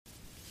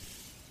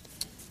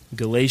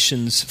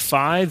Galatians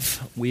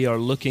 5. We are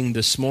looking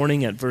this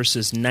morning at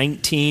verses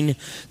 19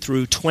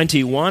 through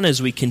 21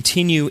 as we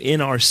continue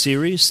in our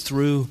series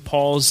through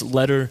Paul's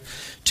letter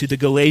to the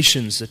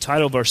Galatians. The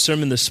title of our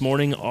sermon this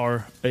morning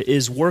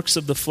is Works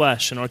of the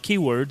Flesh, and our key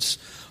words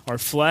are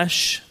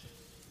flesh,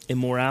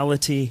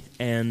 immorality,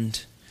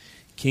 and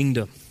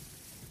kingdom.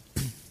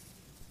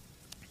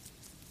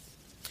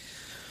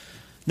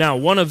 Now,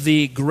 one of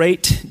the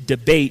great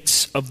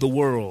debates of the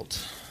world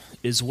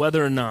is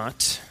whether or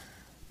not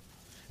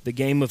the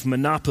game of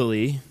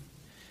Monopoly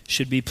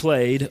should be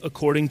played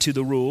according to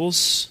the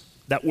rules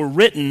that were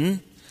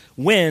written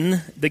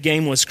when the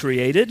game was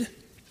created,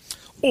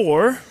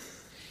 or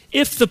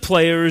if the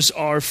players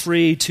are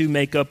free to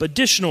make up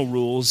additional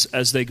rules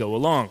as they go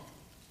along.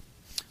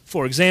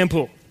 For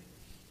example,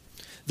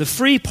 the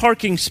free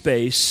parking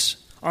space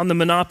on the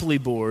Monopoly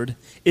board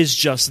is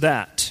just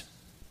that,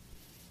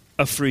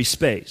 a free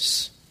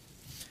space.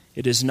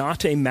 It is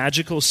not a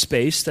magical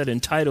space that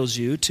entitles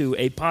you to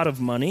a pot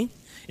of money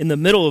in the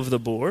middle of the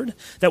board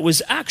that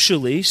was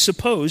actually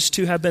supposed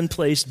to have been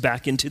placed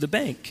back into the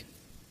bank.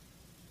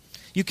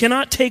 You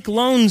cannot take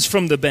loans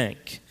from the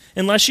bank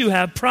unless you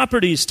have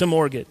properties to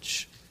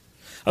mortgage.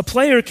 A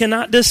player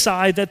cannot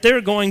decide that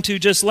they're going to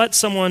just let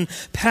someone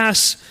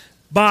pass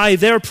by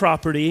their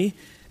property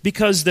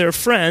because they're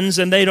friends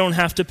and they don't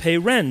have to pay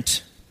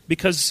rent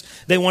because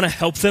they want to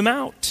help them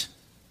out.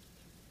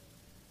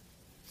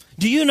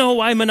 Do you know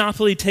why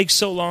Monopoly takes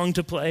so long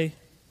to play?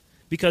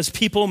 Because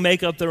people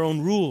make up their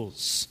own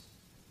rules.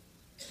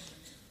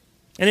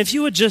 And if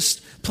you would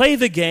just play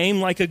the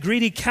game like a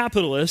greedy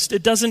capitalist,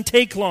 it doesn't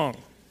take long.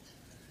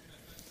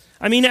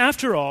 I mean,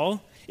 after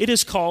all, it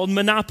is called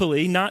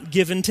Monopoly, not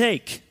give and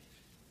take.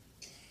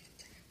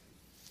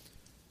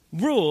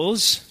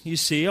 Rules, you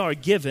see, are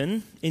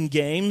given in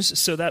games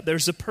so that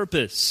there's a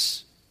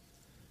purpose.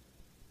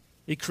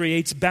 It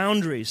creates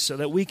boundaries so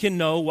that we can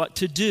know what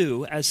to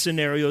do as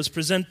scenarios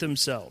present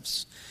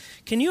themselves.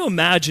 Can you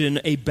imagine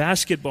a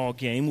basketball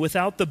game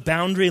without the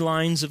boundary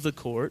lines of the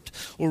court,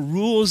 or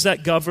rules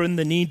that govern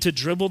the need to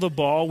dribble the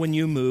ball when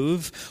you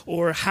move,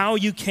 or how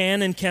you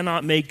can and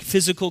cannot make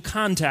physical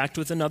contact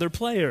with another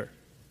player?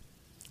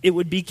 It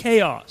would be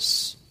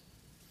chaos.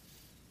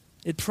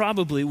 It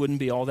probably wouldn't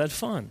be all that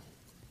fun.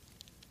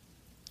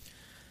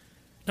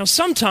 Now,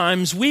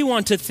 sometimes we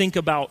want to think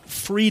about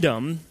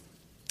freedom,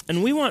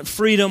 and we want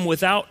freedom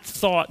without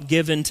thought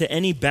given to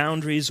any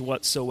boundaries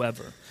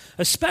whatsoever.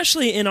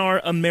 Especially in our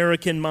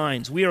American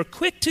minds. We are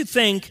quick to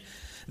think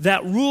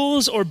that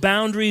rules or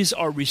boundaries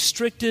are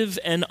restrictive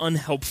and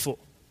unhelpful.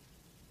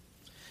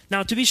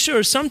 Now, to be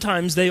sure,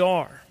 sometimes they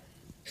are.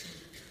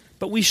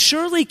 But we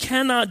surely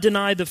cannot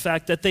deny the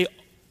fact that they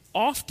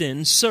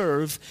often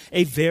serve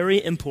a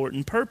very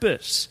important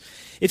purpose.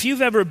 If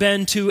you've ever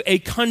been to a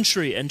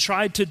country and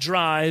tried to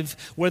drive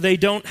where they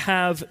don't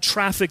have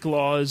traffic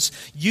laws,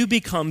 you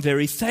become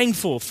very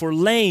thankful for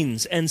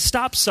lanes and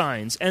stop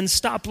signs and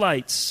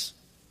stoplights.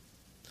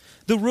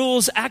 The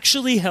rules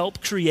actually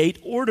help create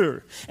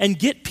order and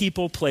get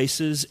people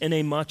places in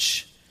a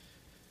much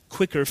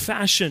quicker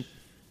fashion.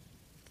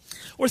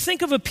 Or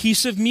think of a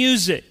piece of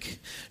music.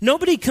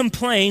 Nobody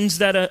complains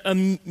that a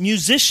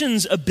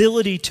musician's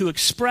ability to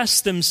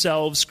express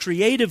themselves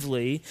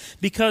creatively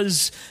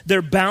because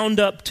they're bound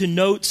up to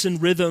notes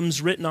and rhythms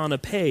written on a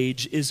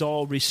page is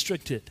all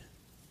restricted.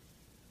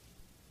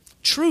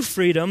 True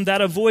freedom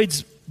that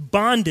avoids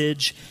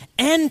bondage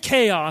and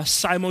chaos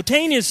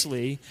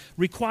simultaneously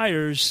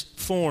requires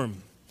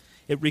form.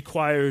 It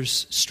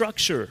requires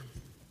structure.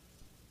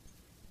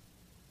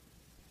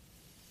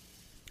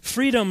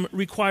 Freedom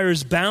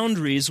requires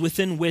boundaries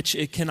within which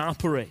it can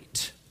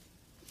operate.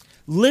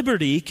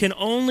 Liberty can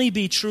only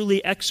be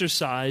truly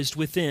exercised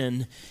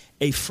within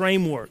a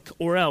framework,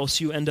 or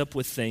else you end up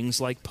with things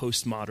like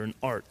postmodern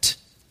art.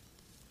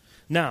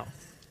 Now,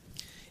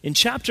 in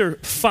chapter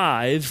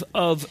 5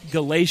 of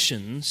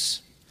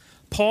Galatians,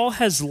 Paul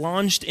has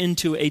launched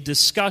into a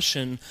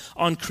discussion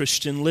on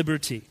Christian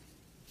liberty.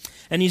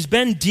 And he's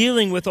been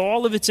dealing with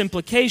all of its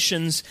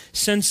implications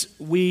since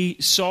we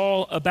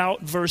saw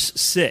about verse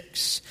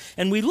 6.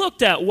 And we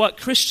looked at what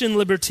Christian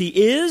liberty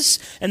is,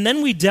 and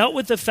then we dealt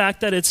with the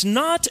fact that it's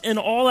not an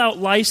all-out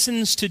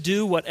license to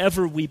do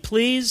whatever we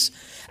please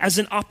as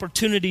an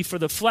opportunity for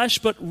the flesh,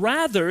 but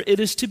rather it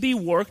is to be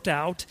worked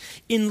out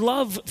in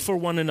love for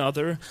one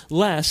another,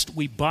 lest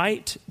we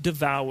bite,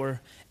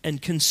 devour,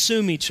 and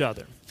consume each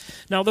other.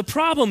 Now, the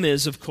problem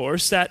is, of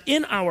course, that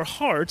in our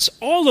hearts,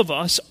 all of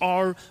us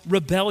are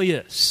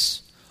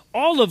rebellious.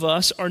 All of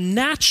us are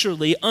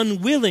naturally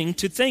unwilling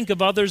to think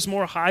of others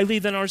more highly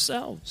than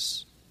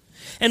ourselves.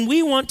 And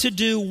we want to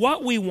do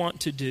what we want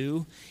to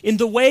do, in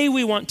the way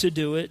we want to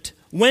do it,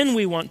 when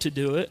we want to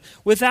do it,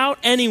 without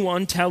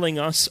anyone telling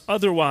us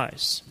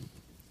otherwise.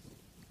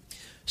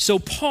 So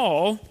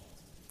Paul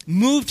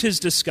moved his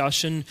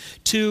discussion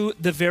to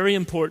the very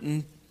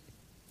important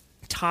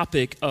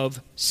topic of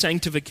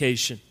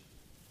sanctification,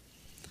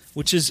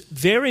 which is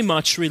very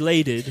much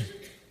related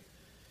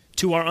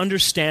to our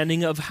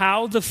understanding of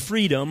how the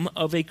freedom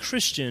of a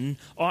Christian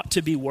ought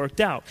to be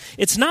worked out.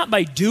 It's not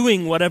by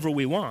doing whatever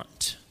we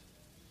want,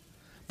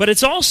 but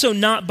it's also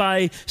not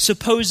by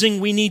supposing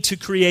we need to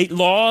create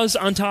laws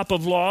on top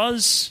of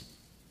laws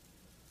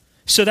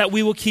so that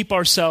we will keep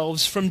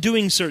ourselves from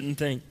doing certain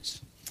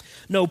things.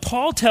 No,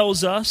 Paul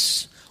tells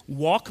us,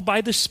 walk by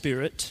the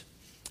Spirit,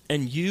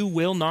 and you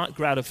will not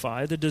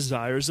gratify the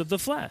desires of the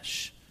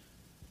flesh.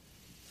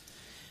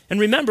 And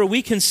remember,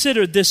 we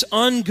considered this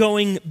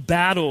ongoing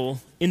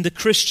battle in the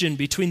Christian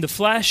between the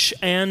flesh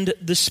and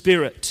the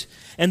Spirit,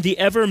 and the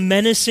ever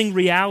menacing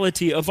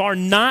reality of our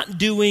not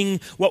doing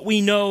what we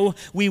know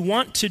we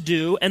want to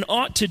do and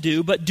ought to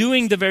do, but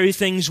doing the very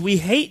things we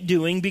hate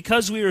doing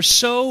because we are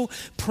so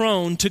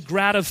prone to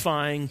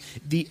gratifying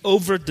the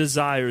over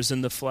desires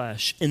in the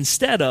flesh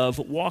instead of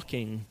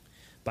walking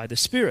by the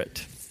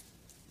Spirit.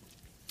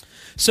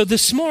 So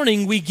this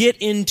morning we get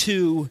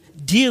into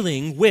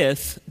dealing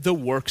with the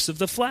works of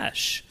the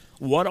flesh.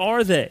 What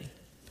are they?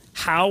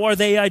 How are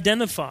they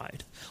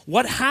identified?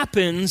 What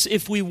happens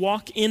if we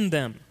walk in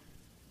them?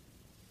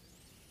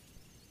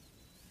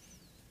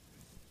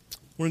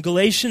 We're in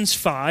Galatians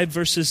 5,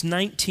 verses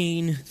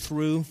 19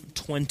 through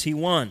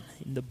 21.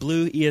 In the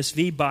blue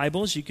ESV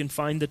Bibles, you can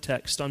find the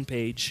text on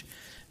page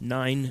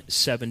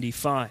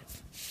 975.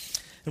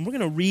 And we're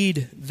going to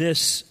read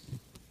this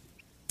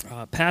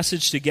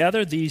passage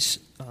together, these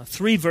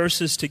 3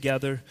 verses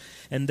together,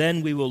 and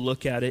then we will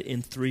look at it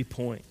in 3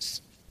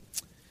 points.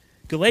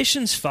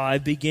 Galatians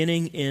 5,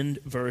 beginning in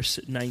verse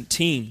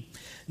 19.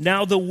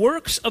 Now the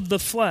works of the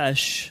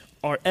flesh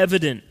are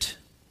evident: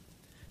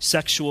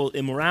 sexual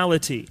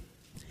immorality,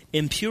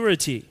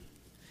 impurity,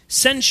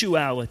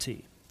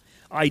 sensuality,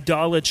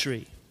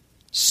 idolatry,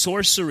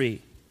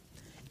 sorcery,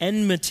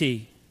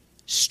 enmity,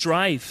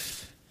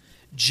 strife,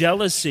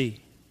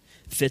 jealousy,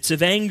 fits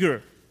of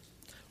anger,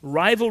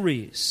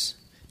 rivalries,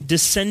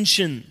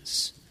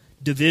 dissensions,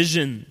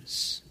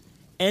 divisions,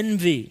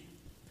 envy,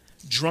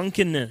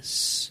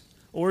 drunkenness,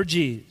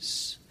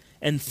 orgies,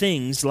 and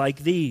things like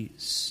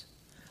these.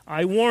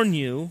 I warn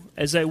you,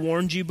 as I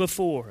warned you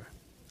before,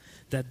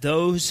 that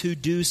those who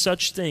do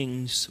such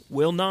things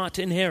will not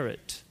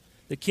inherit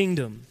the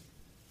kingdom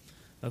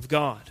of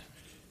God.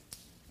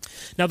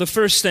 Now, the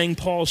first thing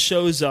Paul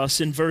shows us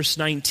in verse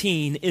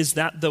 19 is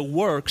that the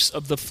works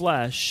of the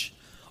flesh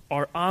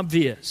are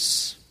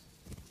obvious.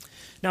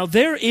 Now,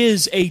 there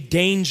is a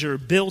danger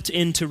built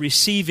into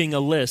receiving a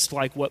list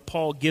like what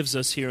Paul gives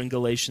us here in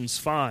Galatians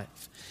 5.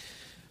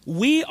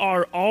 We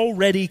are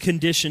already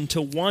conditioned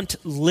to want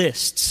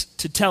lists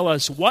to tell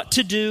us what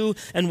to do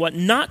and what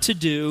not to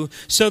do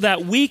so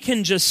that we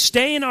can just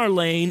stay in our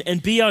lane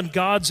and be on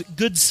God's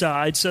good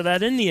side so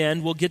that in the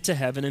end we'll get to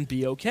heaven and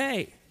be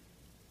okay.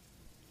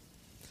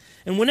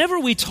 And whenever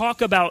we talk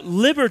about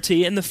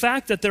liberty and the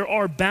fact that there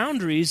are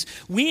boundaries,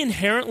 we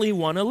inherently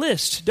want a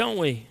list, don't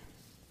we?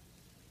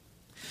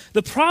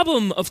 The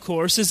problem, of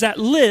course, is that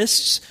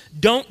lists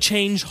don't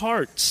change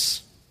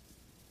hearts.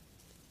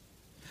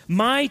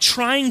 My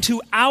trying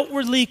to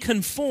outwardly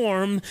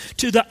conform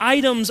to the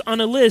items on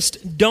a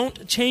list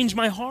don't change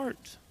my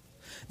heart.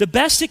 The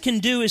best it can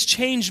do is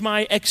change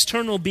my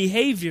external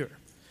behavior.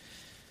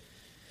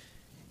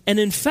 And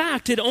in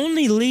fact, it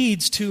only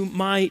leads to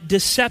my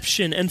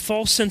deception and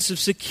false sense of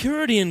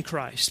security in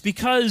Christ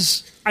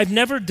because I've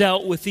never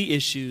dealt with the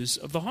issues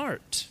of the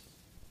heart.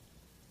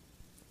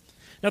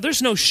 Now,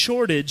 there's no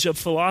shortage of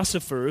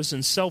philosophers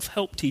and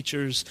self-help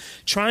teachers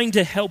trying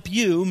to help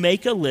you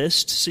make a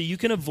list so you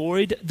can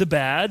avoid the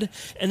bad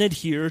and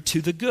adhere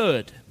to the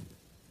good.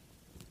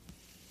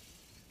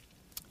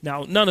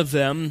 Now, none of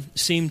them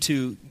seem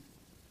to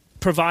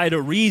provide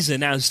a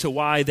reason as to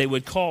why they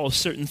would call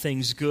certain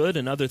things good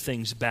and other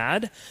things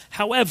bad.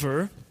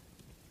 However,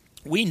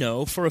 we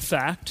know for a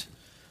fact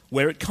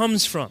where it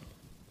comes from.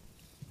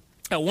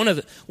 One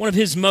of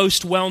his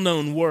most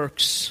well-known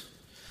works,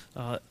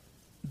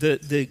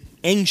 the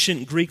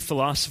ancient Greek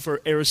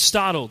philosopher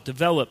Aristotle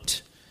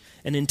developed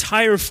an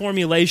entire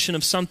formulation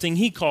of something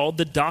he called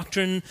the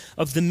doctrine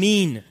of the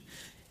mean.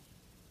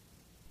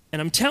 And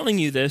I'm telling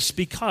you this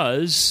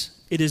because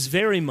it is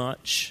very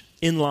much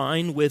in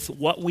line with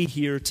what we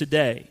hear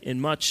today in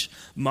much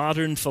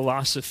modern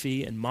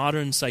philosophy and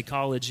modern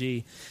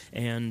psychology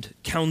and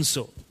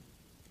counsel.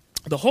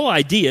 The whole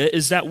idea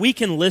is that we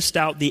can list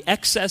out the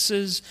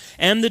excesses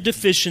and the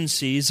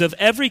deficiencies of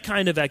every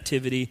kind of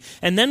activity,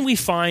 and then we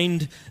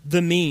find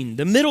the mean,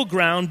 the middle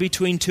ground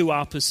between two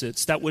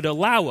opposites that would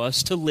allow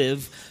us to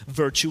live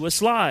virtuous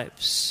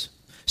lives.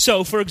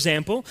 So, for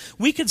example,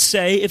 we could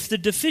say if the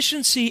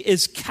deficiency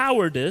is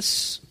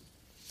cowardice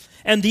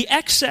and the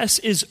excess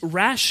is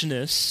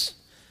rashness,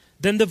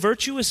 then the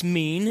virtuous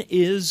mean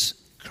is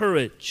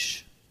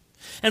courage.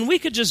 And we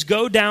could just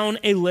go down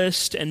a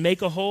list and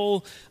make a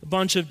whole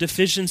bunch of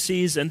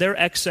deficiencies and their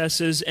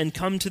excesses and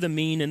come to the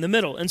mean in the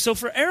middle. And so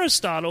for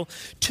Aristotle,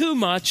 too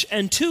much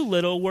and too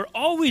little were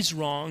always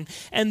wrong,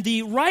 and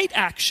the right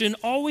action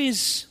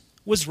always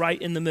was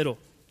right in the middle.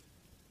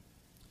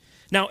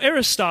 Now,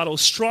 Aristotle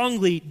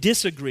strongly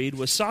disagreed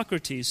with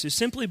Socrates, who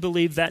simply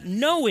believed that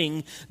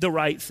knowing the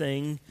right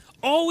thing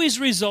always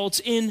results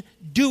in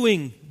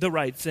doing the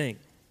right thing.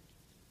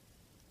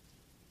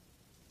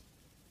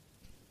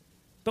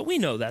 But we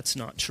know that's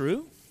not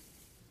true.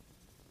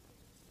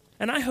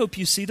 And I hope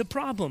you see the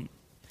problem.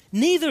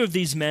 Neither of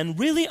these men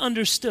really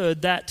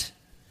understood that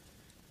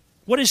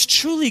what is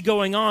truly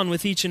going on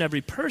with each and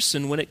every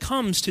person when it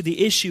comes to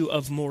the issue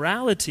of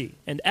morality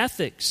and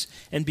ethics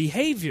and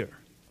behavior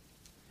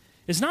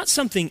is not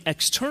something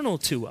external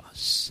to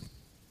us.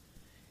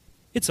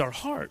 It's our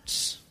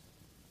hearts.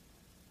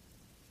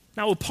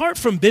 Now, apart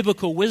from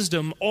biblical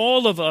wisdom,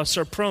 all of us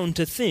are prone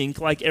to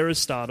think like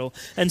Aristotle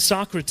and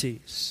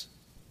Socrates.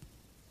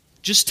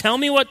 Just tell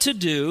me what to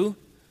do,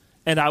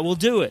 and I will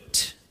do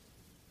it.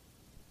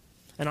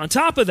 And on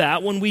top of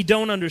that, when we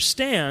don't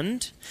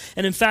understand,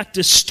 and in fact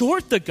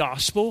distort the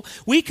gospel,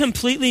 we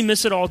completely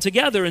miss it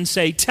altogether and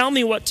say, tell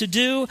me what to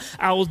do,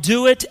 I will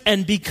do it,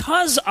 and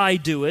because I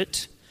do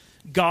it,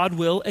 God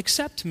will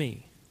accept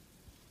me.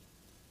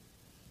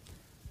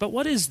 But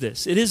what is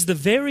this? It is the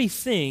very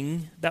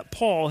thing that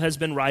Paul has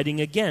been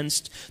writing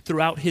against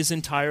throughout his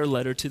entire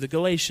letter to the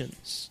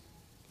Galatians.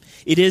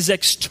 It is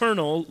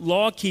external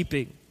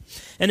law-keeping,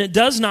 and it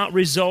does not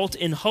result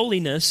in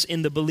holiness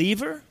in the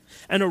believer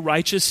and a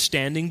righteous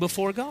standing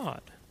before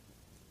God.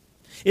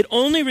 It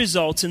only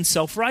results in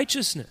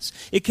self-righteousness.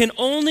 It can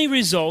only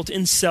result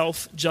in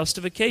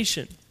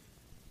self-justification.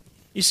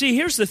 You see,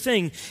 here's the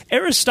thing.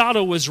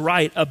 Aristotle was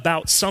right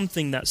about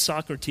something that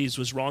Socrates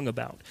was wrong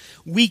about.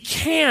 We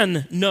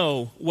can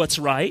know what's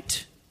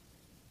right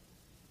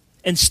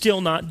and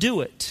still not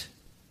do it.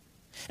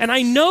 And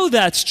I know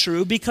that's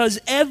true because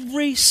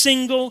every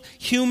single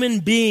human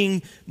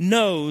being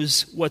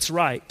knows what's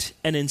right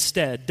and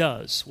instead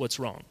does what's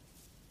wrong.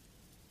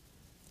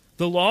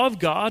 The law of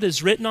God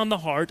is written on the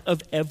heart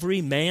of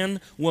every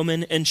man,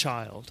 woman, and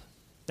child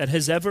that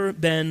has ever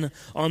been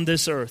on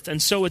this earth. And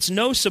so it's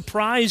no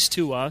surprise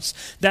to us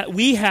that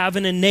we have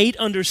an innate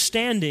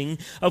understanding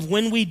of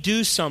when we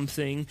do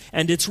something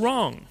and it's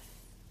wrong.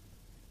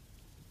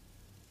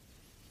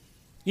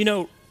 You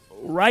know,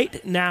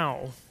 right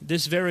now,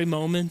 this very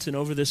moment and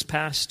over this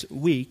past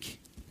week,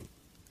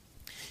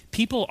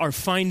 people are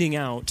finding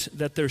out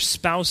that their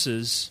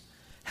spouses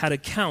had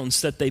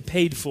accounts that they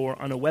paid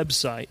for on a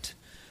website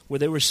where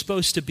they were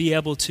supposed to be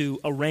able to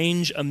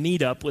arrange a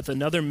meetup with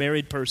another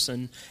married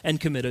person and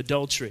commit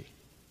adultery.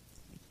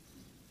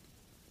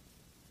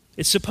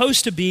 It's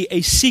supposed to be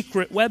a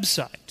secret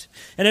website,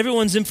 and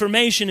everyone's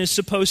information is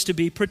supposed to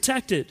be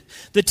protected.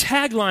 The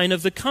tagline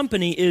of the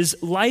company is,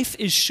 "Life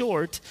is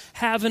short,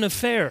 have an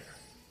affair."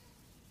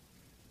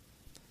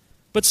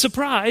 But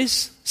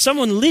surprise,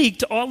 someone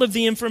leaked all of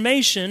the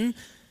information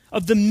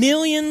of the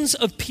millions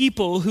of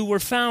people who were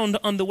found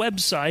on the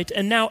website,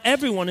 and now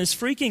everyone is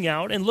freaking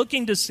out and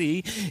looking to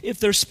see if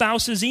their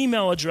spouse's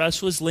email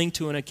address was linked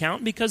to an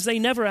account because they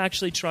never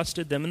actually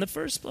trusted them in the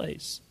first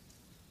place.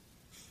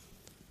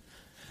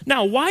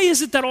 Now, why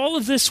is it that all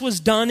of this was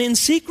done in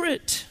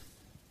secret?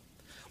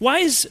 Why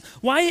is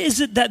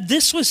it that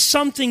this was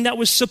something that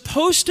was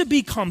supposed to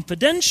be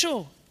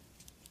confidential,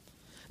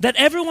 that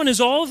everyone is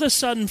all of a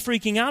sudden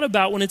freaking out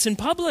about when it's in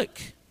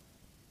public?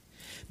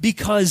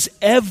 Because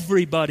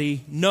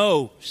everybody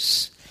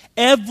knows,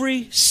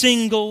 every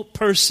single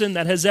person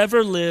that has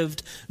ever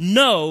lived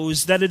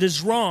knows that it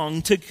is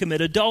wrong to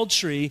commit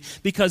adultery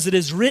because it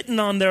is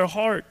written on their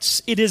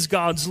hearts. It is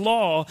God's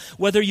law,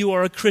 whether you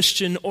are a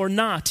Christian or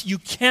not. You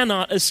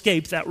cannot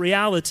escape that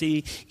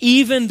reality,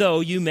 even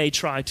though you may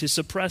try to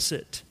suppress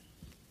it.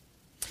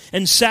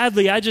 And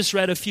sadly, I just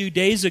read a few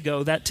days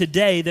ago that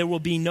today there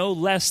will be no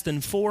less than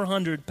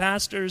 400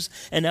 pastors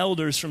and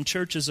elders from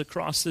churches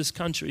across this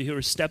country who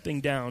are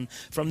stepping down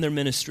from their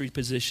ministry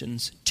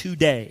positions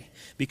today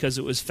because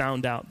it was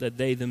found out that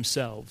they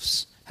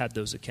themselves had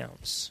those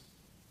accounts.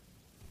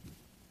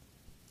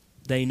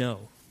 They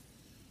know.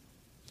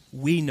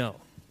 We know.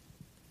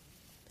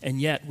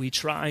 And yet we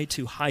try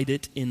to hide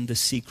it in the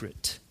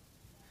secret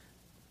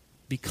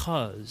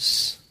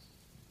because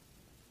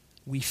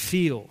we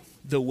feel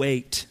the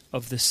weight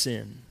of the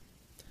sin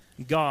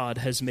God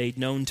has made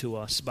known to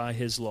us by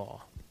his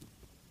law.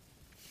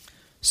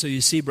 So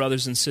you see,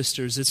 brothers and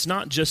sisters, it's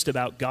not just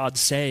about God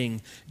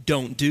saying,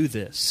 don't do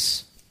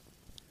this,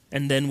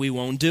 and then we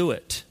won't do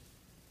it.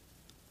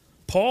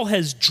 Paul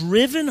has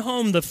driven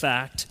home the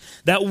fact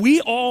that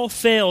we all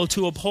fail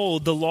to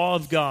uphold the law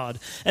of God,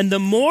 and the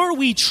more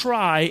we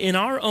try in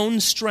our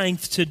own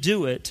strength to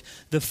do it,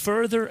 the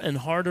further and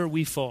harder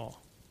we fall.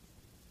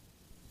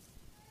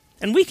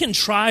 And we can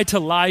try to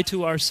lie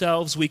to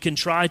ourselves, we can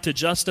try to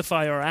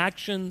justify our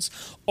actions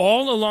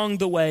all along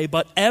the way,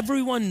 but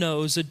everyone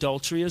knows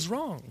adultery is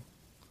wrong,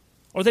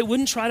 or they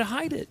wouldn't try to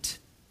hide it.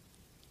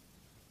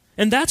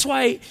 And that's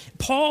why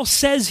Paul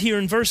says here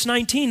in verse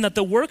 19 that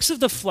the works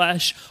of the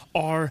flesh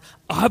are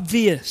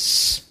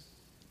obvious.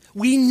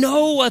 We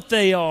know what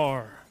they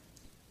are.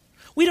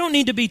 We don't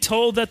need to be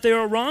told that they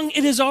are wrong.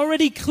 It is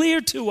already clear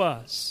to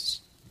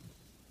us.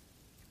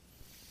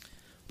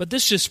 But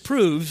this just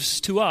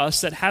proves to us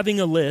that having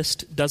a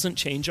list doesn't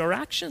change our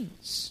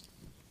actions.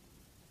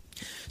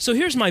 So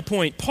here's my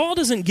point. Paul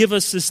doesn't give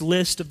us this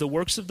list of the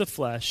works of the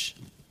flesh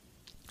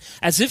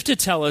as if to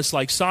tell us,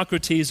 like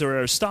Socrates or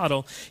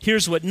Aristotle,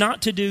 here's what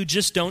not to do,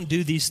 just don't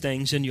do these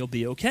things and you'll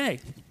be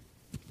okay.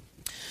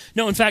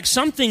 No, in fact,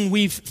 something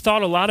we've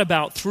thought a lot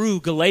about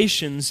through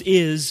Galatians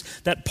is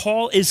that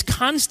Paul is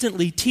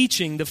constantly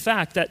teaching the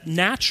fact that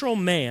natural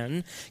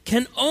man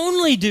can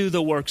only do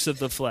the works of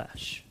the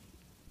flesh.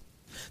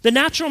 The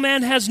natural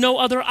man has no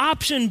other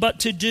option but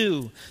to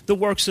do the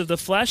works of the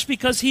flesh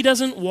because he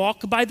doesn't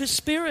walk by the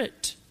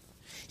Spirit.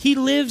 He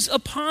lives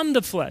upon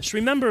the flesh.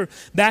 Remember,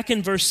 back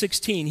in verse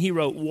 16, he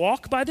wrote,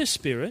 "Walk by the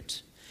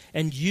Spirit,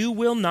 and you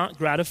will not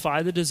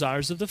gratify the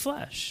desires of the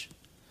flesh."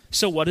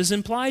 So what is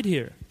implied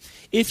here?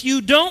 If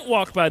you don't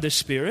walk by the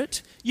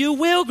Spirit, you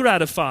will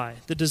gratify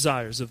the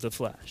desires of the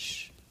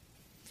flesh.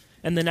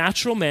 And the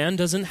natural man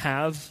doesn't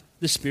have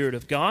the Spirit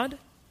of God,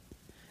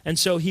 and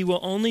so he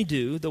will only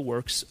do the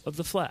works of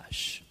the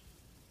flesh.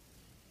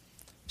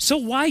 So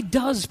why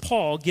does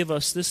Paul give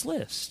us this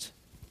list?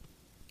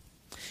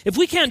 If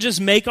we can't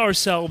just make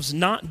ourselves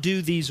not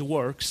do these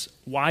works,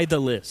 why the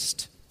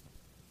list?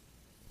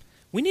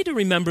 We need to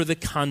remember the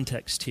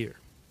context here.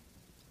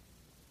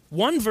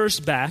 One verse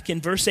back,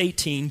 in verse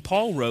 18,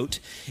 Paul wrote,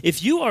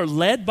 "If you are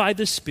led by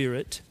the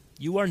Spirit,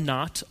 you are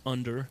not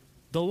under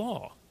the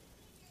law."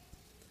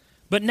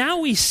 But now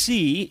we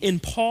see in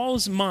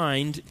Paul's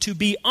mind to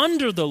be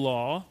under the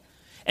law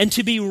and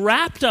to be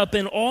wrapped up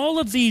in all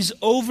of these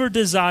over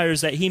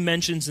desires that he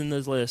mentions in the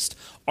list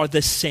are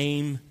the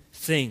same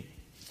thing.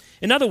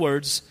 In other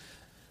words,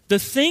 the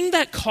thing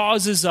that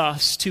causes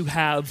us to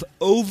have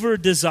over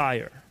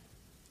desire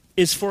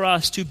is for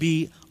us to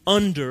be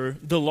under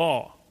the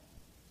law.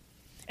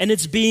 And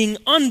it's being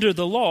under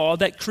the law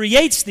that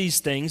creates these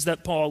things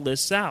that Paul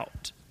lists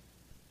out.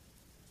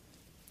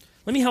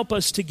 Let me help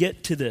us to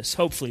get to this,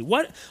 hopefully.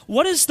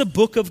 What is the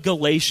book of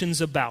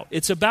Galatians about?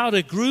 It's about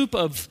a group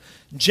of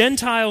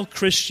Gentile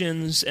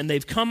Christians, and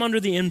they've come under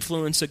the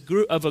influence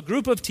of a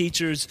group of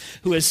teachers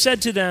who has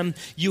said to them,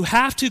 you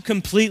have to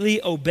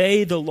completely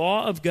obey the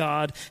law of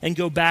God and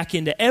go back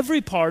into every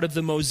part of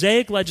the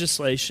Mosaic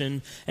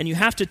legislation, and you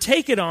have to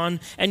take it on,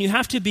 and you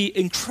have to be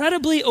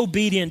incredibly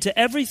obedient to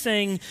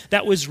everything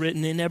that was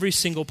written in every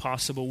single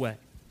possible way.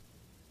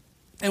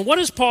 And what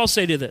does Paul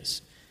say to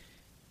this?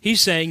 He's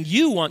saying,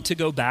 you want to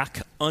go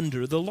back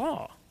under the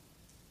law.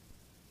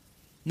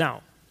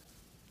 Now,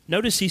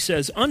 notice he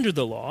says under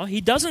the law.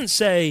 He doesn't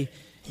say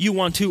you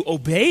want to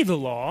obey the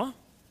law.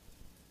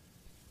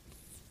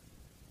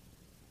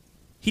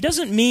 He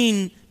doesn't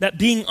mean that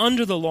being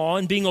under the law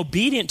and being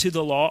obedient to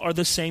the law are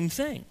the same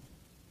thing.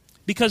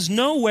 Because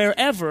nowhere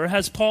ever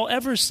has Paul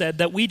ever said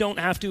that we don't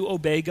have to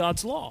obey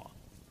God's law.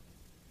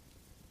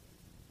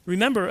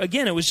 Remember,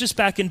 again, it was just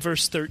back in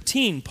verse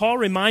 13. Paul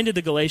reminded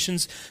the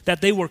Galatians that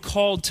they were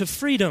called to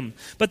freedom.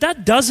 But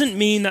that doesn't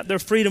mean that their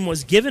freedom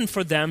was given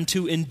for them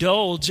to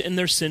indulge in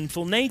their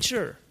sinful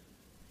nature,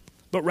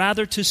 but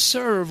rather to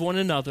serve one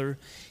another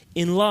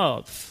in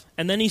love.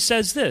 And then he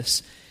says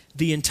this,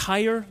 the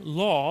entire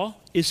law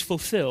is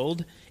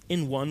fulfilled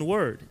in one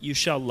word. You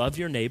shall love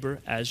your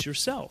neighbor as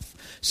yourself.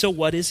 So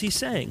what is he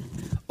saying?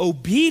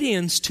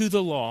 Obedience to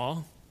the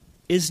law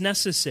is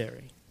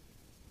necessary.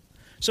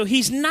 So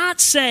he's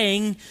not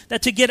saying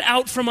that to get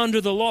out from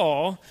under the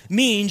law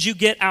means you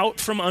get out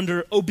from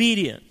under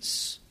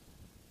obedience.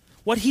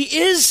 What he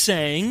is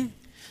saying,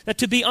 that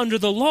to be under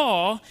the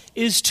law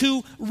is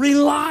to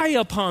rely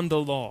upon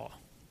the law.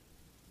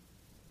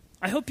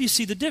 I hope you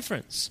see the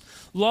difference.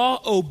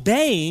 Law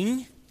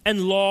obeying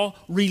and law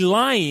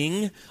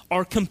relying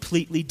are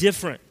completely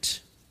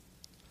different.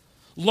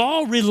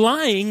 Law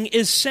relying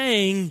is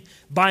saying,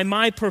 by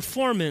my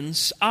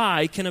performance,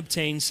 I can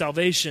obtain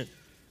salvation.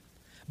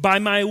 By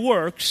my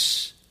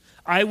works,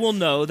 I will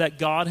know that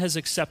God has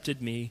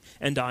accepted me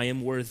and I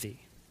am worthy.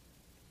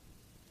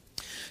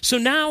 So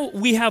now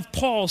we have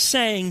Paul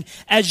saying,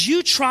 as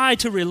you try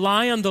to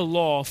rely on the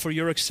law for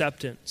your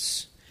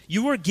acceptance,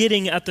 you are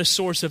getting at the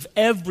source of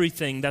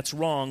everything that's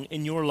wrong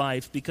in your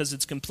life because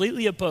it's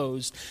completely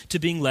opposed to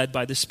being led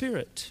by the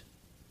Spirit.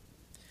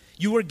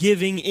 You are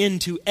giving in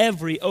to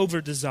every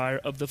over-desire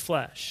of the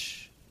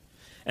flesh.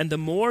 And the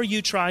more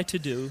you try to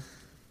do,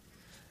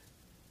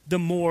 the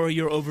more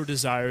your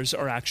over-desires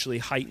are actually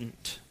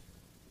heightened.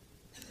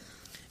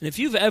 And if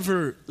you've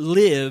ever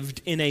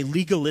lived in a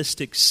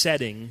legalistic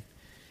setting,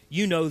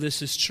 you know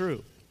this is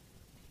true.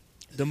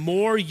 The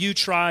more you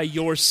try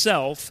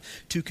yourself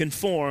to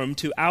conform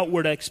to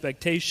outward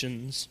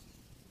expectations,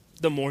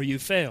 the more you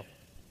fail.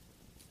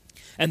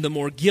 And the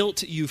more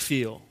guilt you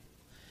feel.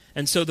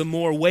 And so the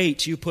more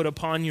weight you put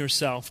upon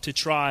yourself to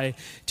try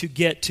to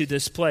get to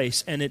this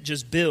place, and it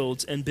just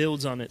builds and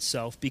builds on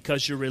itself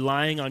because you're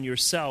relying on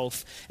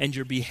yourself and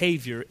your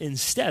behavior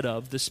instead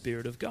of the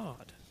Spirit of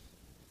God.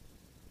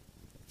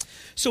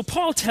 So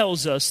Paul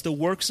tells us the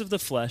works of the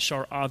flesh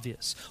are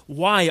obvious.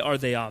 Why are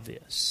they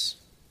obvious?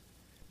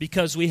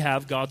 Because we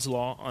have God's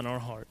law on our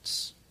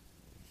hearts.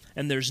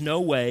 And there's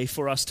no way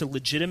for us to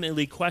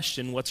legitimately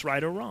question what's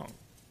right or wrong.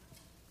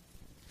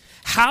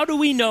 How do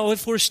we know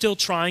if we're still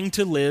trying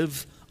to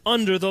live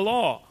under the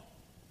law,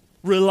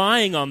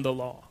 relying on the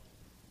law?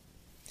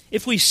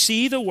 If we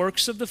see the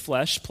works of the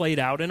flesh played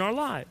out in our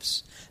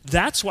lives.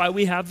 That's why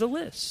we have the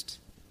list.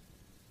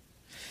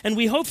 And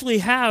we hopefully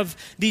have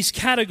these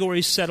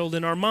categories settled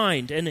in our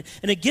mind. And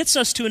it gets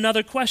us to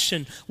another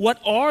question. What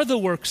are the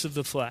works of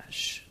the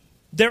flesh?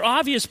 They're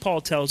obvious,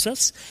 Paul tells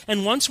us,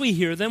 and once we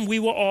hear them, we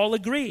will all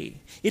agree.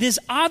 It is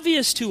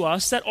obvious to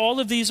us that all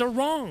of these are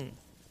wrong.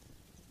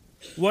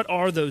 What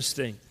are those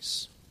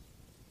things?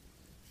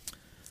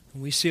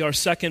 We see our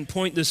second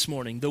point this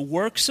morning. The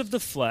works of the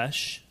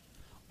flesh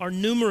are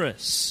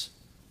numerous.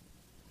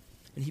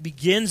 And he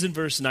begins in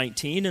verse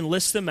 19 and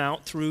lists them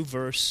out through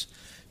verse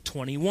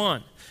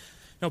 21.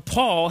 Now,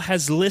 Paul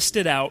has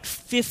listed out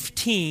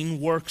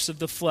 15 works of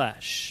the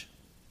flesh,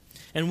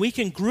 and we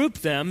can group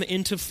them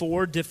into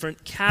 4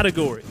 different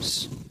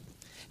categories.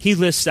 He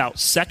lists out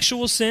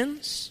sexual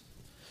sins,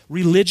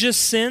 religious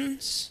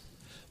sins,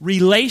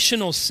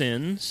 relational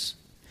sins,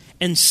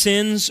 and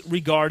sins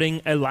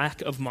regarding a lack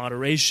of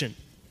moderation.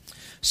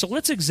 So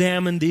let's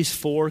examine these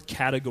 4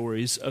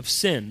 categories of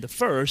sin. The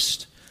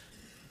first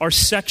are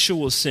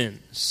sexual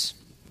sins.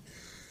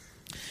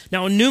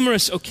 Now, on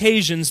numerous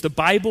occasions, the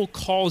Bible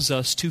calls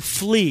us to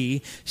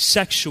flee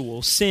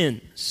sexual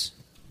sins.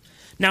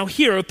 Now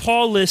here,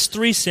 Paul lists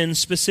 3 sins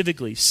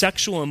specifically: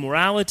 sexual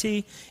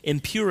immorality,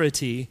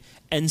 impurity,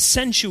 and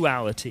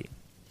sensuality.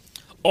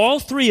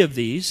 All 3 of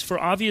these, for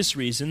obvious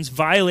reasons,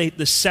 violate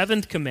the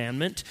 7th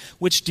commandment,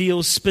 which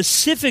deals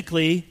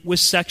specifically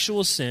with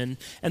sexual sin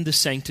and the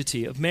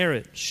sanctity of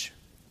marriage.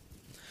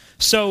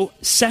 So,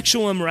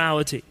 sexual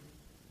immorality.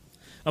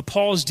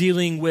 Paul's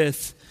dealing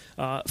with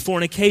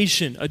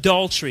fornication,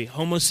 adultery,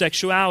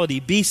 homosexuality,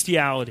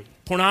 bestiality,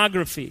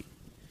 pornography,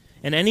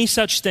 and any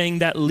such thing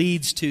that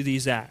leads to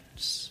these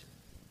acts.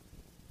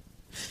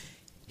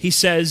 He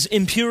says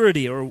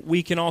impurity, or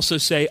we can also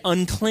say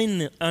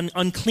uncleanness.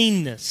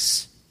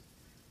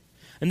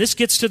 And this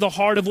gets to the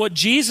heart of what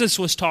Jesus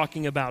was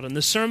talking about in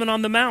the Sermon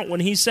on the Mount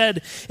when he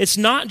said, it's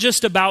not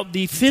just about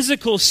the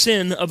physical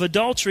sin of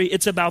adultery,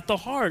 it's about the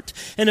heart.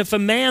 And if a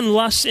man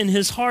lusts in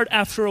his heart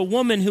after a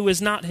woman who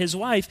is not his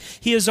wife,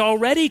 he has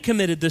already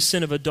committed the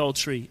sin of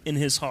adultery in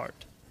his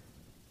heart.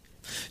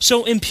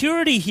 So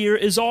impurity here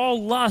is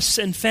all lusts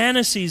and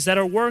fantasies that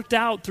are worked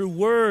out through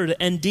word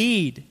and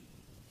deed,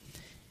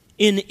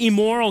 in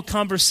immoral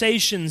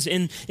conversations,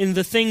 in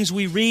the things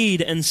we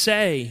read and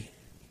say.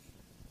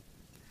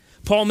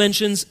 Paul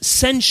mentions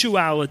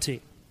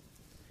sensuality.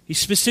 He's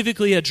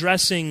specifically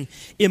addressing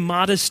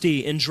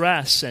immodesty in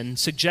dress and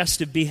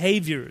suggestive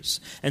behaviors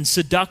and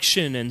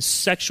seduction and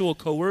sexual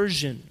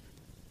coercion.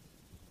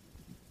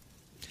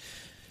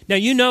 Now,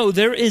 you know,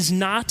 there is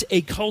not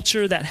a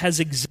culture that has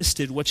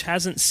existed which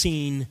hasn't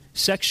seen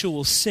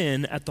sexual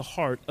sin at the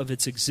heart of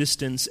its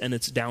existence and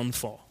its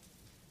downfall.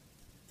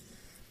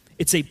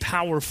 It's a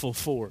powerful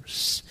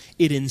force.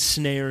 It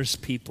ensnares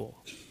people.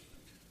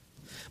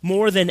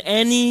 More than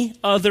any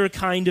other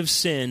kind of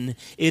sin,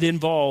 it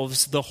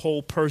involves the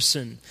whole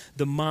person,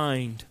 the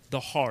mind, the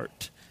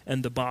heart,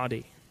 and the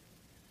body.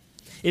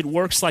 It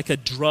works like a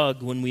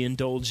drug when we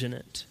indulge in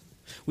it.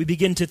 We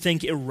begin to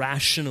think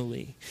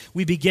irrationally.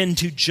 We begin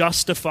to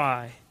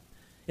justify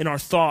in our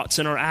thoughts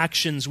and our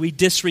actions. We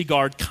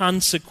disregard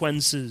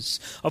consequences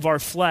of our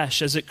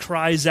flesh as it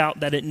cries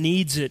out that it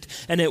needs it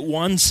and it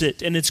wants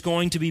it, and it's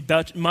going to be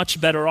much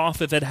better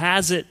off if it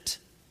has it.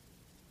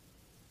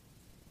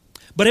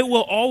 But it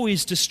will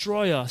always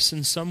destroy us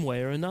in some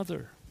way or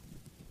another.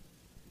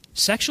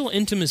 Sexual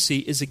intimacy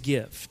is a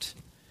gift.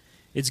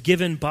 It's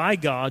given by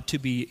God to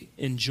be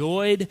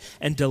enjoyed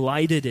and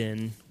delighted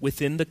in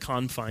within the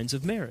confines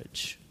of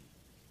marriage.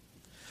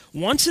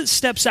 Once it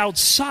steps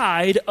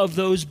outside of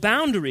those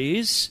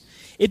boundaries,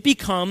 it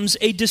becomes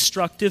a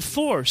destructive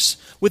force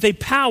with a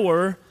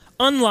power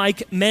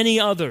unlike many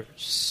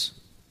others.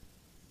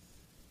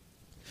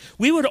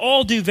 We would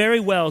all do very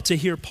well to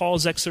hear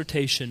Paul's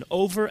exhortation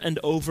over and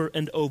over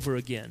and over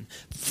again.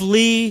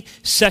 Flee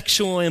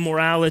sexual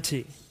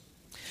immorality.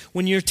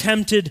 When you're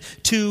tempted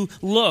to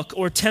look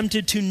or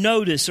tempted to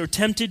notice or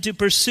tempted to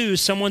pursue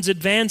someone's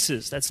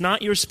advances, that's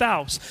not your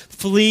spouse.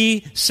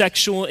 Flee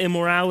sexual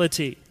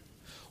immorality.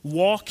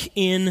 Walk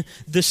in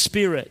the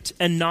Spirit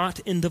and not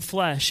in the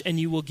flesh, and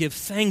you will give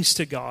thanks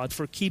to God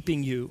for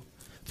keeping you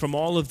from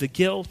all of the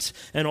guilt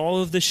and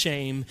all of the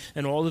shame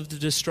and all of the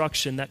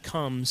destruction that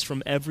comes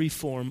from every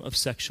form of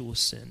sexual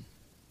sin.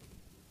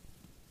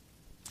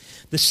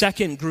 The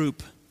second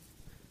group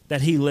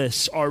that he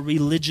lists are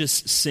religious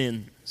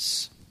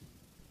sins.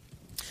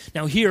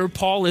 Now here,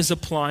 Paul is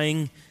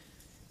applying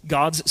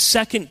God's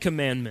second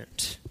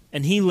commandment,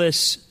 and he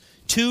lists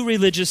 2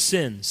 religious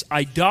sins: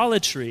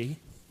 idolatry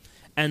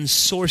and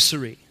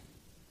sorcery.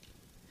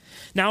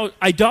 Now,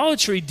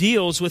 idolatry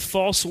deals with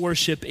false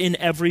worship in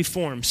every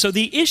form. So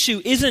the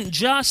issue isn't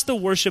just the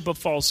worship of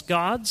false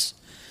gods,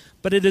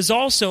 but it is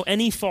also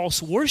any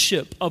false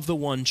worship of the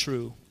one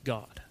true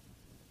God.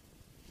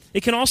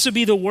 It can also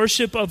be the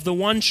worship of the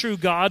one true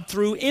God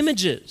through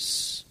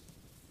images.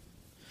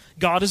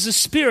 God is a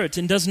spirit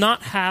and does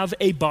not have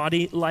a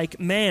body like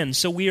man.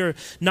 So we are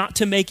not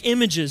to make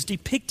images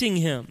depicting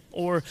him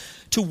or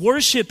to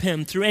worship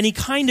him through any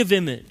kind of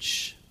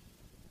image.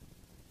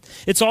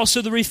 It's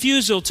also the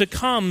refusal to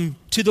come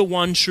to the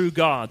one true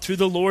God through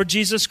the Lord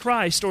Jesus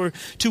Christ, or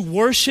to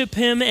worship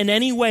him in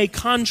any way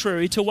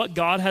contrary to what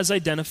God has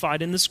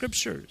identified in the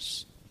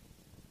Scriptures.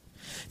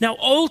 Now,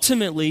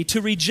 ultimately,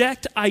 to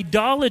reject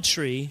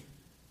idolatry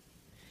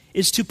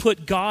is to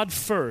put God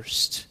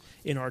first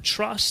in our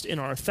trust, in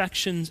our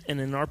affections,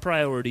 and in our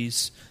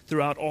priorities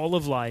throughout all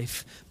of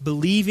life,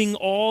 believing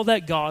all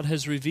that God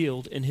has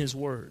revealed in his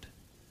word,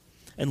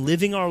 and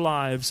living our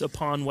lives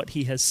upon what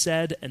he has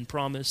said and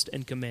promised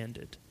and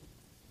commanded.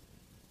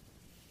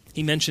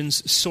 He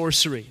mentions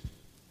sorcery.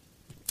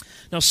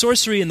 Now,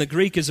 sorcery in the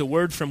Greek is a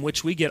word from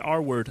which we get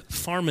our word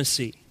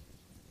pharmacy.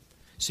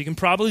 So you can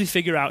probably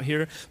figure out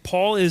here,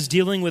 Paul is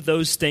dealing with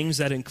those things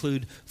that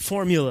include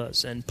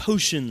formulas and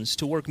potions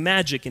to work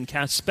magic and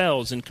cast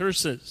spells and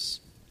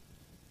curses.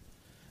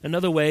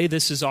 Another way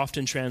this is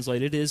often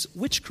translated is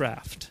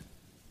witchcraft.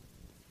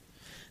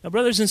 Now,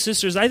 brothers and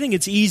sisters, I think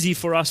it's easy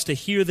for us to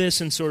hear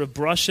this and sort of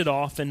brush it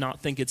off and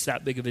not think it's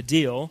that big of a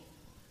deal.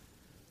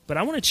 But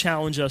I want to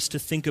challenge us to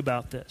think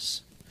about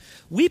this.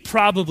 We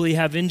probably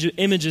have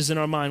images in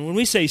our mind. When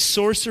we say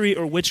sorcery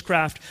or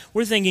witchcraft,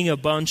 we're thinking a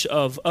bunch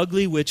of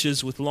ugly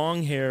witches with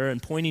long hair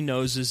and pointy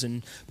noses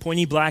and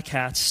pointy black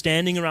hats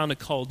standing around a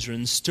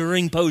cauldron,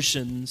 stirring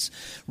potions,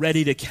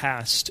 ready to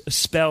cast a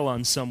spell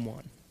on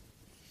someone.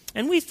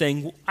 And we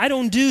think, I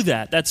don't do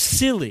that. That's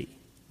silly.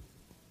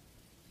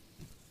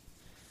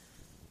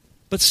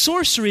 But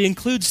sorcery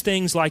includes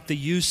things like the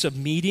use of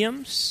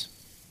mediums,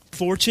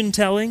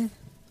 fortune-telling,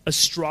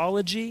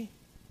 astrology,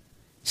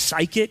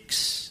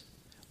 psychics,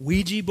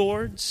 Ouija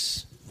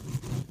boards.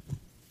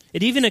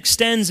 It even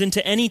extends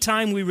into any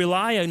time we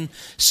rely on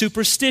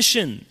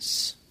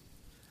superstitions.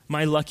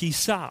 My lucky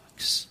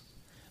socks,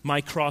 my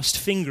crossed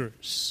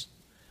fingers,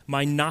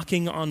 my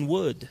knocking on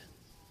wood.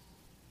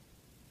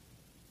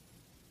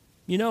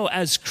 You know,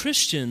 as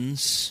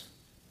Christians,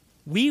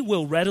 we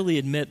will readily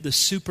admit the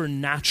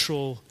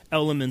supernatural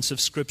elements of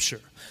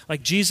Scripture,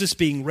 like Jesus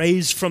being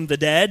raised from the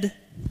dead,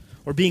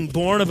 or being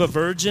born of a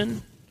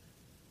virgin,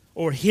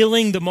 or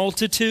healing the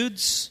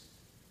multitudes.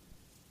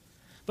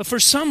 But for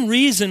some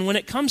reason, when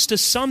it comes to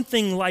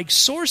something like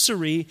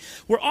sorcery,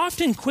 we're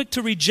often quick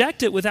to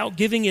reject it without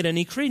giving it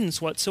any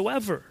credence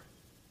whatsoever.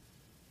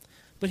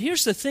 But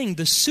here's the thing,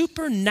 the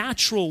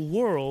supernatural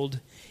world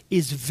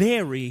is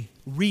very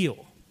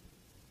real.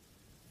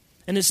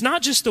 And it's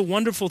not just the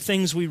wonderful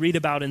things we read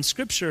about in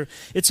Scripture,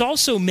 it's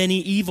also many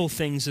evil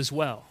things as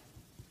well.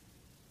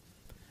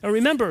 Now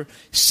remember,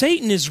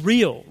 Satan is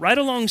real, right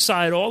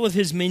alongside all of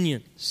his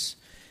minions.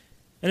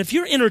 And if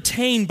you're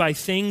entertained by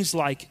things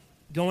like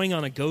going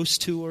on a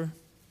ghost tour,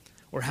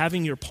 or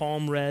having your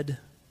palm read,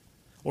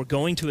 or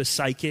going to a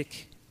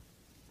psychic,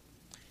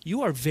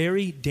 you are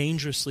very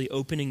dangerously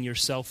opening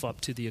yourself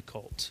up to the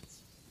occult.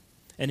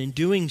 And in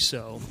doing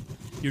so,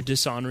 you're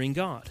dishonoring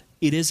God.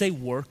 It is a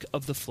work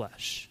of the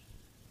flesh.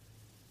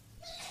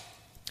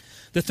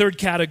 The third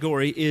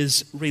category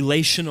is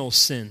relational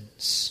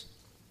sins.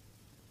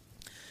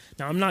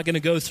 Now, I'm not going to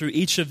go through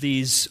each of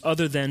these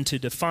other than to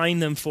define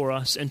them for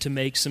us and to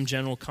make some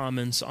general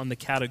comments on the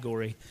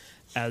category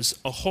as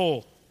a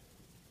whole.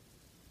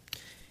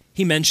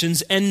 He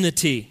mentions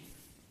enmity.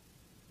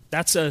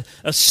 That's a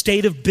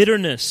state of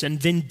bitterness and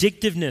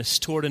vindictiveness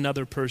toward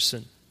another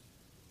person.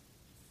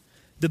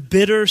 The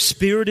bitter,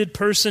 spirited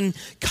person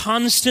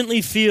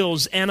constantly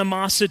feels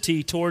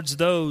animosity towards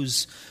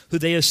those who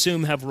they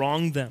assume have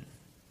wronged them.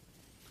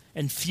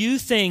 And few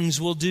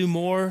things will do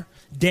more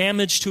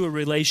damage to a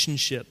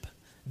relationship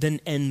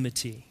than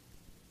enmity.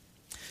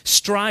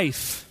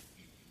 Strife.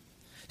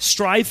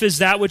 Strife is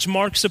that which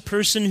marks a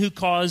person who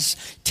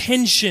causes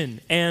tension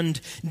and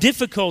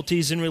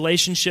difficulties in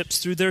relationships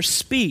through their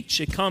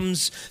speech. It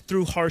comes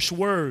through harsh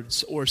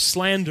words or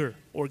slander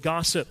or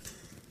gossip.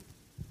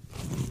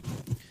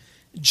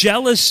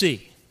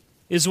 Jealousy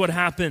is what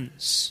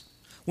happens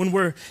when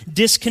we're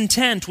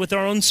discontent with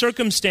our own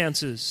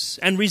circumstances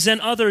and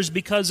resent others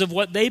because of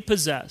what they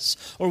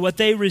possess or what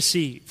they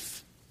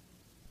receive.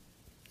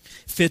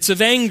 Fits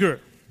of anger.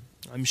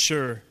 I'm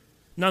sure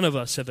none of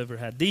us have ever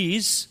had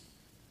these.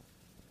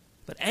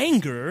 But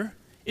anger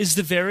is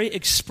the very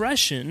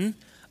expression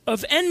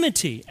of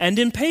enmity and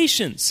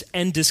impatience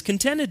and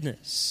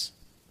discontentedness.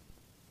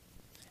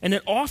 And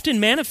it often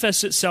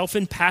manifests itself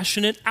in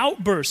passionate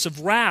outbursts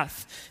of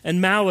wrath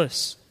and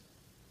malice.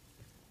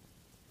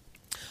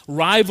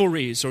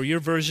 Rivalries, or your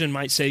version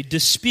might say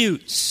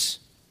disputes.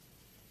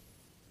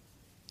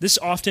 This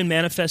often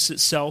manifests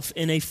itself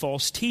in a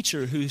false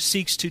teacher who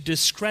seeks to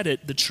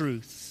discredit the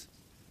truth,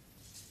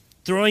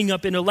 throwing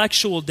up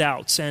intellectual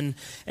doubts and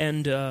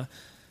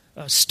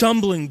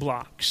stumbling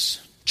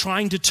blocks,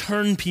 trying to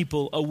turn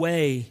people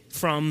away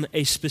from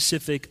a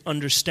specific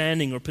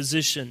understanding or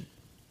position.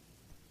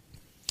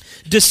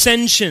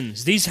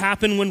 Dissensions, these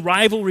happen when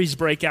rivalries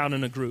break out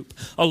in a group,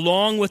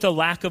 along with a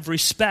lack of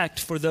respect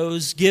for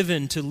those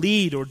given to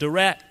lead or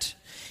direct.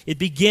 It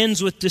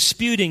begins with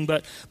disputing,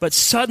 but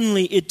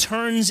suddenly it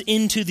turns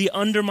into the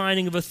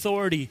undermining of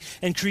authority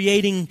and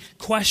creating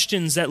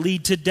questions that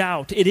lead to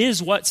doubt. It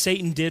is what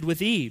Satan did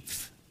with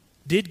Eve.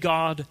 Did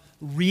God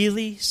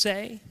really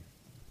say?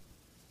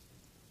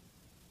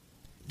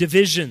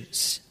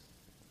 Divisions.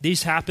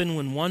 These happen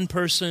when one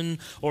person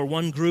or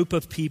one group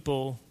of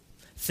people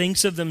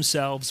thinks of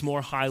themselves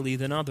more highly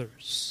than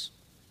others.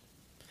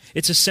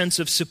 It's a sense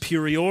of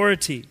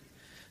superiority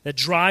that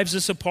drives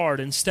us apart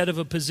instead of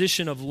a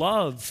position of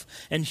love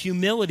and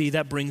humility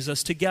that brings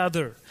us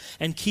together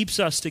and keeps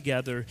us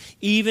together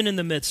even in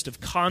the midst of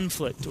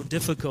conflict or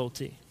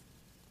difficulty.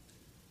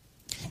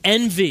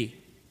 Envy.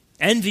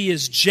 Envy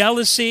is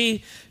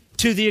jealousy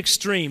to the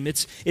extreme.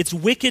 It's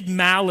wicked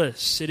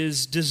malice. It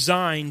is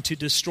designed to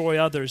destroy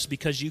others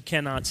because you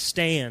cannot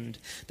stand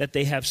that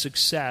they have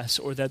success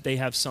or that they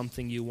have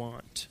something you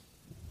want.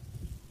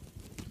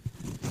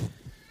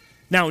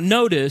 Now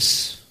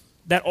notice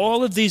that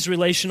all of these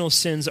relational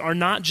sins are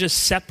not just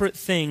separate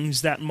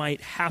things that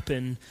might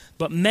happen,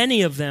 but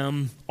many of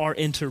them are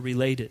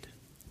interrelated.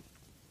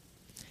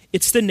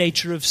 It's the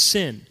nature of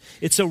sin.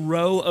 It's a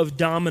row of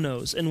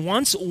dominoes, and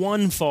once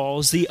one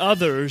falls, the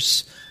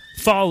others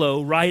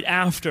follow right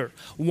after.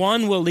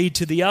 One will lead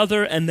to the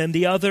other, and then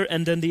the other,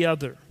 and then the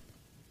other.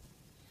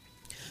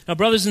 Now,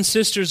 brothers and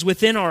sisters,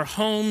 within our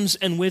homes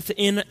and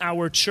within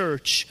our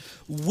church,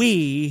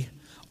 we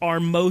are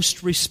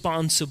most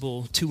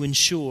responsible to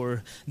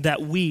ensure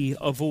that we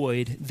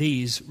avoid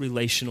these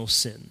relational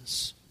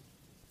sins.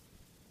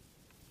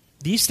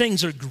 These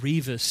things are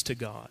grievous to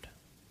God.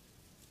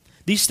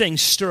 These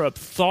things stir up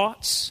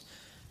thoughts,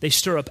 they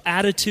stir up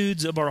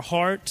attitudes of our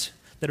heart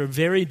that are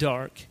very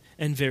dark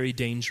and very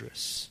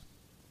dangerous.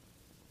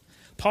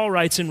 Paul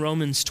writes in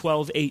Romans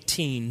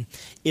 12:18,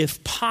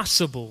 "If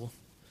possible,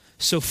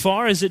 so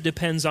far as it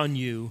depends on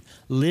you,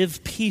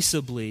 live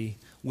peaceably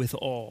with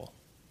all."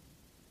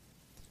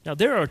 Now,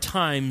 there are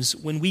times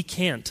when we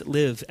can't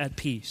live at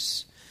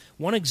peace.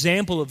 One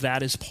example of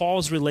that is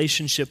Paul's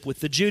relationship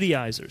with the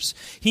Judaizers.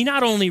 He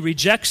not only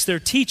rejects their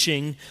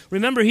teaching,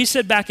 remember he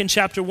said back in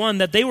chapter 1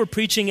 that they were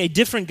preaching a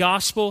different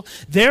gospel,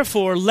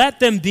 therefore let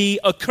them be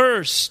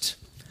accursed.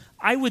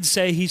 I would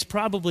say he's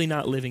probably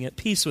not living at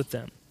peace with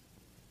them.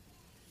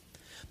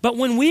 But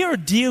when we are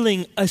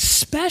dealing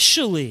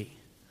especially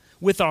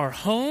with our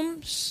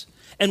homes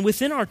and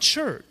within our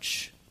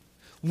church,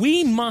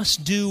 we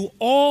must do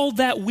all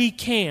that we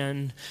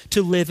can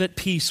to live at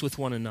peace with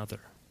one another.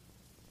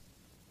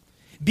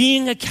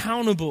 Being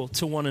accountable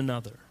to one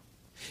another.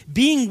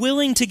 Being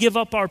willing to give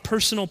up our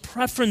personal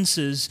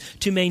preferences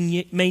to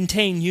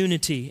maintain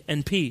unity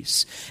and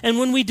peace. And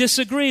when we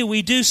disagree,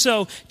 we do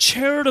so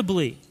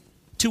charitably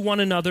to one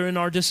another in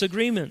our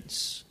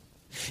disagreements.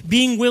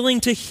 Being willing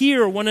to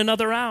hear one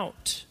another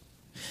out.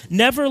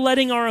 Never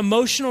letting our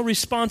emotional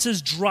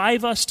responses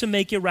drive us to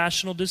make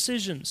irrational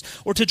decisions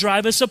or to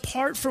drive us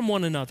apart from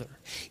one another.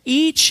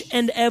 Each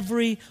and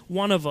every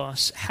one of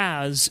us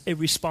has a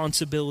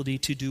responsibility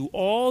to do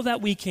all that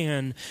we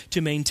can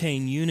to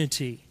maintain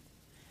unity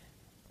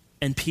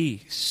and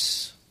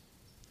peace.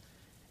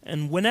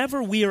 And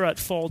whenever we are at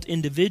fault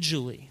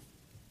individually,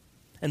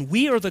 and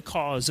we are the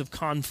cause of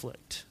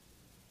conflict,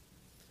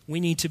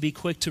 we need to be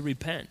quick to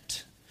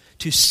repent,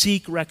 to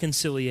seek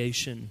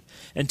reconciliation,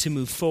 and to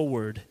move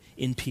forward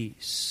in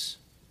peace.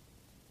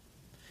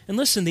 And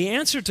listen, the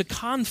answer to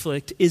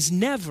conflict is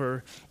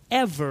never,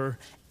 ever,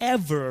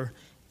 ever,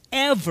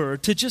 ever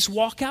to just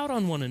walk out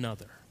on one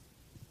another.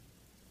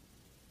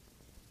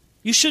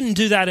 You shouldn't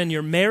do that in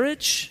your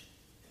marriage.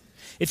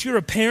 If you're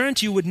a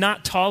parent, you would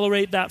not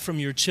tolerate that from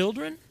your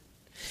children.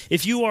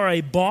 If you are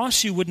a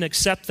boss, you wouldn't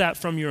accept that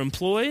from your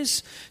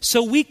employees.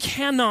 So we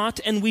cannot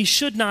and we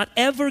should not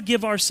ever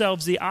give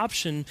ourselves the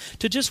option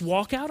to just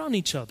walk out on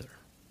each other.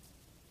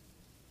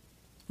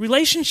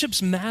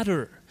 Relationships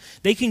matter.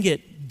 They can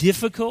get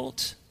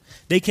difficult.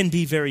 They can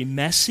be very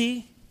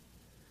messy.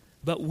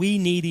 But we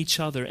need each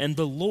other, and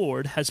the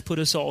Lord has put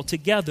us all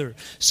together.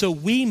 So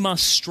we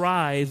must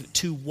strive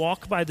to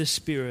walk by the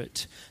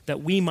Spirit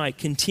that we might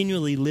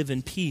continually live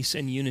in peace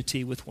and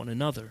unity with one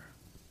another.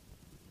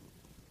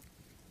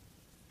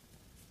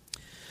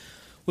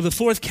 Well, the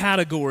fourth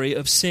category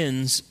of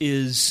sins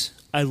is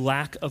a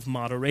lack of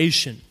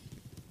moderation.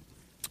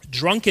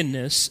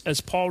 Drunkenness,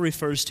 as Paul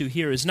refers to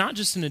here, is not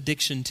just an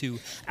addiction to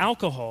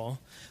alcohol,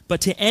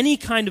 but to any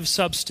kind of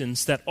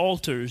substance that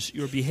alters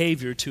your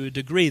behavior to a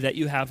degree that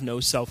you have no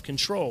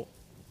self-control.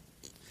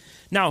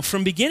 Now,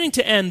 from beginning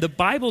to end, the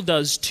Bible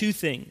does two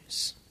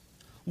things.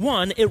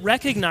 One, it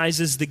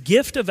recognizes the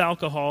gift of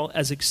alcohol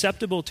as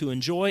acceptable to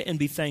enjoy and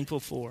be thankful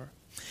for.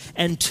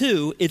 And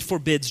two, it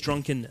forbids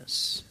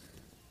drunkenness.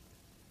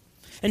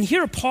 And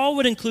here Paul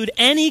would include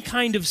any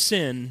kind of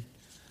sin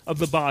of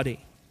the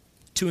body,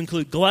 to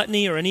include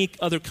gluttony or any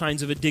other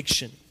kinds of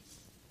addiction.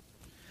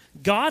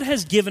 God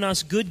has given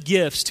us good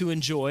gifts to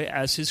enjoy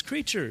as his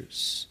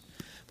creatures.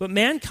 But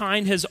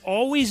mankind has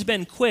always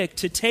been quick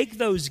to take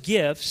those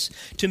gifts,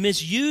 to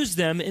misuse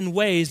them in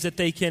ways that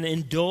they can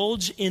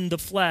indulge in the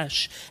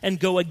flesh and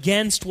go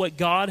against what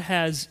God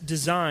has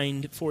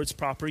designed for its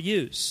proper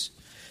use.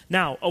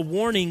 Now, a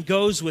warning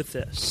goes with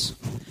this,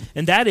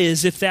 and that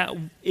is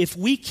if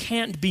we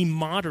can't be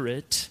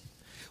moderate,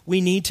 we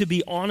need to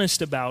be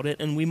honest about it,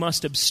 and we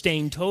must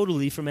abstain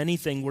totally from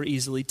anything we're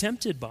easily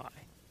tempted by.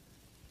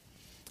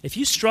 If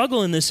you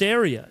struggle in this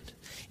area,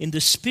 in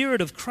the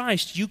Spirit of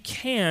Christ, you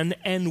can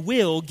and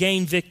will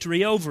gain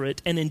victory over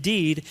it, and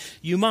indeed,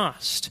 you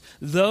must.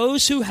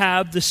 Those who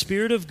have the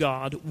Spirit of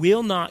God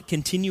will not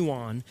continue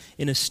on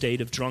in a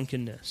state of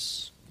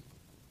drunkenness.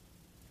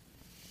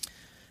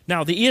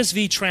 Now, the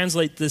ESV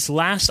translates this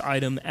last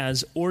item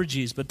as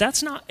orgies, but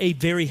that's not a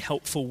very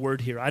helpful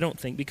word here, I don't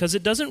think, because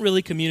it doesn't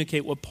really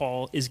communicate what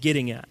Paul is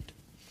getting at.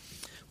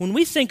 When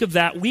we think of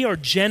that, we are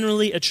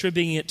generally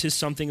attributing it to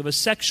something of a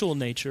sexual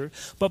nature,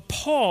 but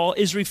Paul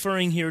is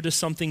referring here to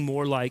something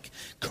more like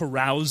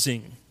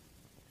carousing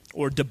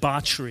or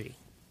debauchery.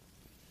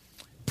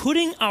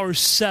 Putting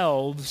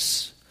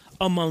ourselves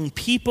among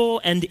people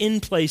and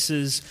in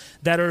places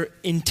that are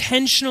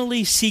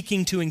intentionally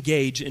seeking to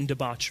engage in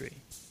debauchery.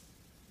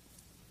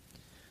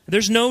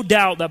 There's no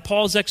doubt that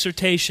Paul's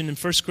exhortation in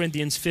 1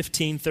 Corinthians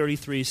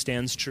 15:33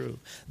 stands true.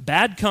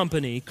 Bad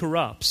company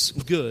corrupts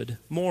good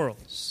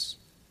morals.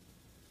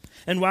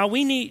 And while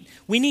we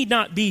need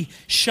not be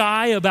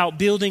shy about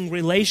building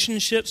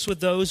relationships with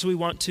those we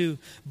want to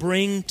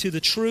bring to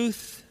the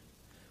truth,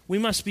 we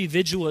must be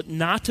vigilant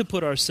not to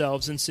put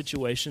ourselves in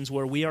situations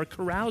where we are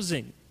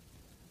carousing.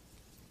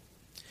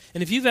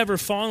 And if you've ever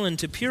fallen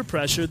to peer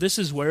pressure, this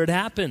is where it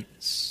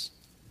happens.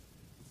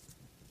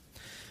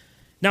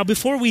 Now,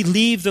 before we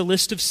leave the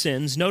list of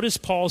sins, notice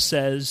Paul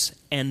says,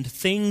 and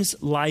things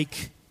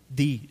like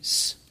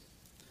these.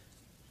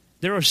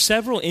 There are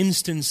several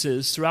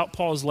instances throughout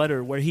Paul's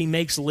letter where he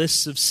makes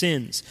lists of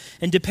sins.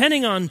 And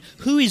depending on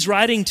who he's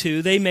writing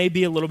to, they may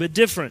be a little bit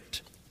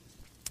different.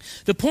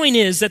 The point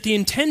is that the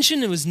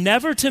intention was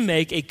never to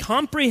make a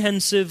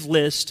comprehensive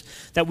list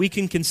that we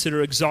can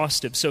consider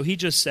exhaustive. So he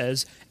just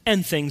says,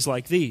 and things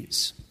like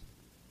these.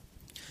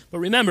 But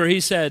remember, he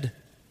said,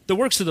 the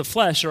works of the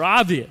flesh are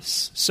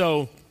obvious.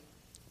 So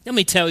let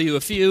me tell you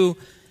a few,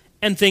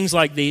 and things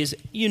like these,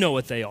 you know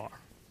what they are.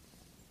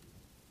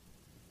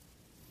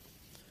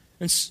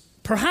 And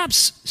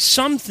perhaps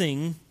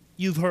something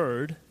you've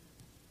heard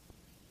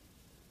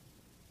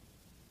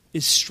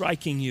is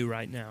striking you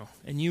right now,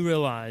 and you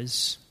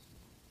realize,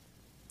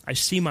 I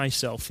see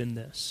myself in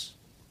this.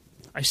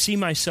 I see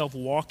myself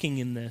walking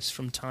in this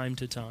from time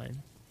to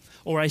time.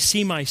 Or I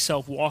see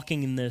myself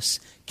walking in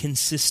this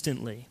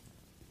consistently.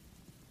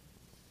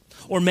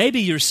 Or maybe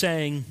you're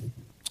saying,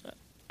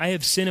 I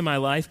have sin in my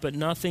life, but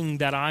nothing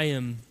that I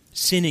am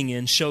sinning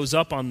in shows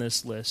up on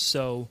this list,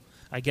 so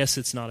I guess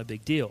it's not a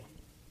big deal.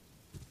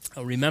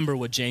 Remember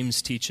what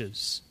James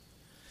teaches.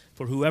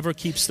 For whoever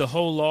keeps the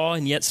whole law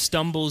and yet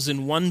stumbles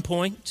in one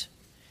point,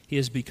 he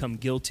has become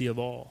guilty of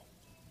all.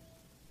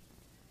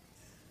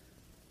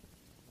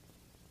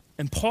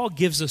 And Paul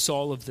gives us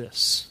all of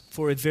this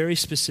for a very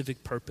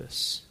specific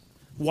purpose.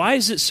 Why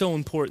is it so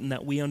important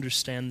that we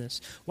understand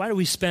this? Why do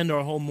we spend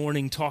our whole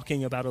morning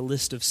talking about a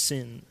list of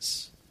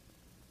sins?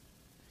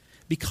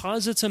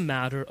 Because it's a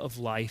matter of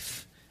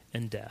life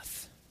and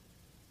death.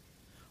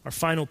 Our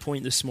final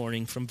point this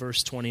morning from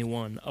verse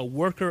 21, a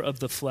worker of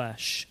the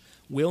flesh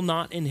will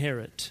not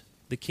inherit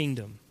the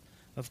kingdom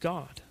of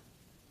God.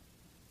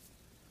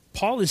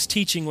 Paul is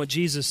teaching what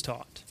Jesus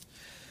taught.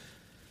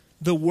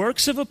 The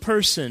works of a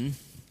person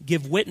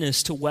give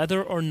witness to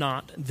whether or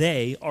not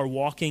they are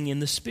walking in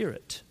the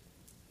Spirit.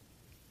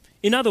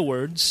 In other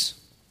words,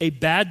 a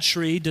bad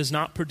tree does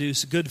not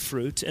produce good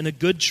fruit, and a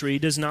good tree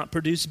does not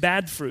produce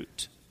bad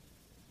fruit.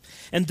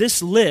 And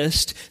this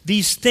list,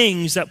 these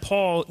things that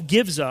Paul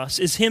gives us,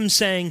 is him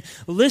saying,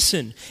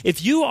 listen,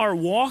 if you are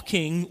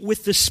walking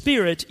with the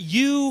Spirit,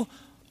 you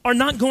are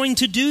not going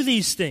to do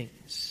these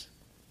things.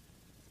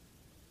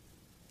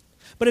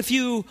 But if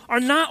you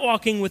are not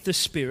walking with the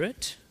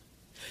Spirit,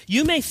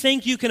 you may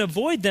think you can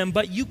avoid them,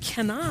 but you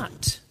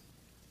cannot.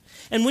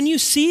 And when you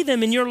see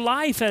them in your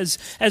life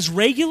as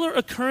regular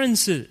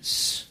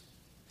occurrences,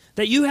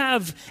 that you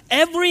have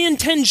every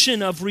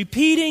intention of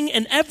repeating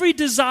and every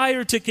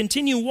desire to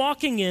continue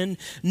walking in,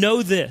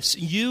 know this,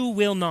 you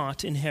will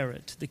not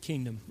inherit the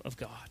kingdom of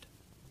God.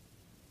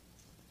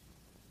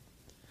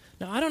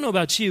 Now, I don't know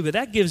about you, but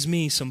that gives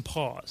me some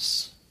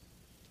pause.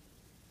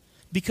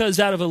 Because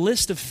out of a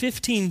list of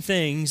 15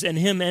 things, and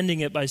him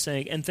ending it by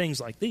saying, and things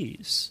like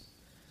these,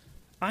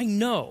 I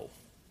know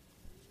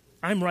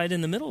I'm right in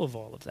the middle of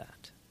all of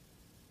that.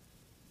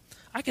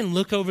 I can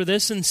look over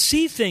this and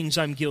see things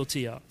I'm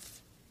guilty of.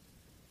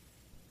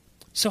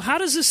 So how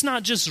does this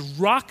not just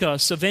rock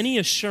us of any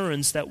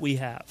assurance that we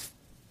have?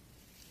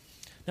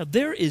 Now,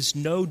 there is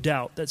no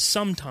doubt that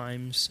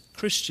sometimes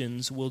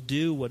Christians will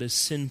do what is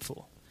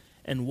sinful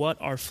and what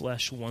our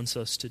flesh wants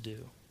us to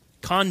do,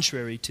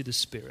 contrary to the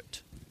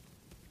Spirit.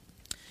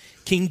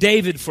 King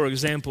David, for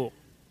example,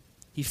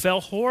 he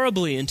fell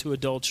horribly into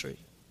adultery.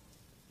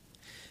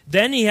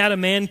 Then he had a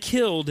man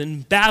killed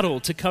in battle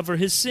to cover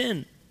his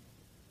sin.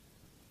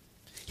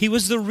 He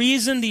was the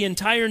reason the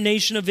entire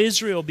nation of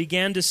Israel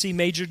began to see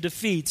major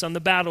defeats on the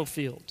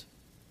battlefield.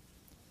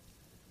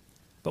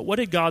 But what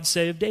did God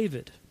say of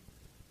David?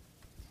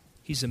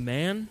 He's a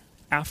man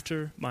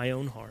after my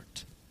own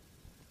heart.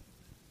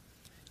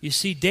 You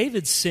see,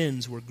 David's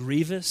sins were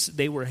grievous,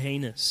 they were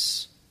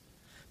heinous,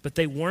 but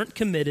they weren't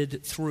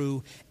committed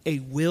through a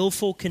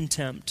willful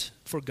contempt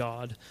for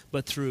God,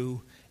 but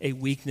through a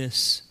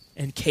weakness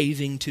and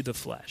caving to the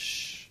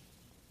flesh.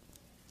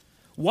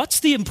 What's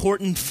the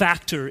important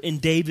factor in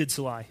David's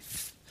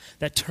life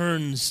that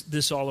turns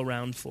this all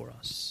around for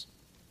us?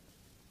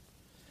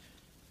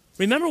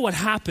 Remember what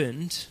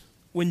happened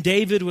when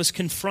David was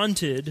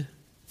confronted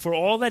for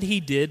all that he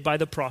did by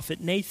the prophet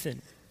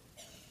Nathan.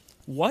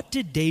 What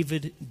did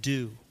David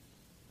do?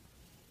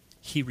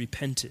 He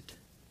repented.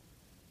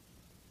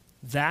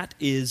 That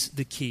is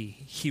the key.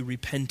 He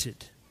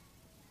repented.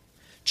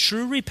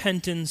 True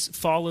repentance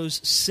follows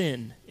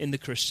sin in the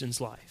Christian's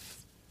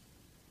life.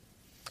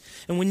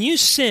 And when you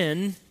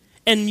sin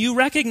and you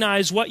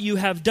recognize what you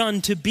have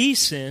done to be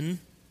sin,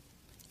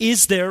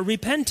 is there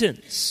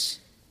repentance?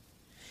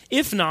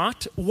 If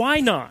not,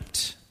 why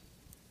not?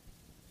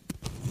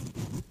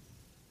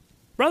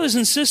 Brothers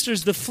and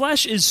sisters, the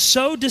flesh is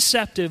so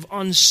deceptive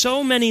on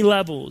so many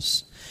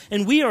levels,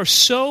 and we are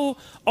so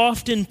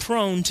often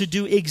prone to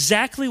do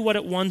exactly what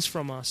it wants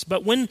from us.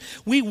 But when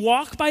we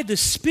walk by the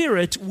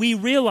Spirit, we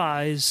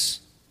realize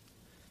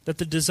that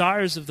the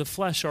desires of the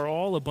flesh are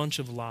all a bunch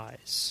of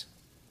lies.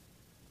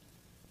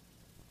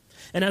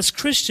 And as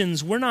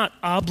Christians, we're not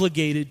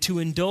obligated to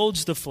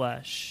indulge the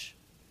flesh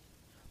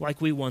like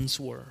we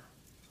once were.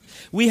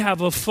 We have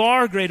a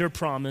far greater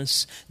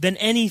promise than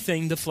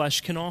anything the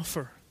flesh can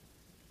offer.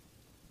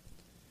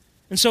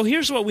 And so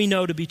here's what we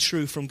know to be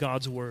true from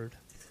God's word.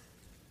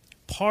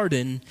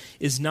 Pardon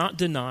is not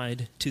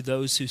denied to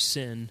those who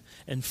sin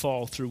and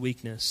fall through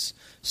weakness,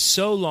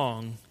 so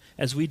long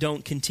as we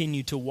don't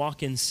continue to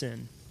walk in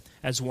sin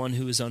as one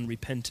who is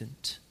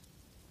unrepentant.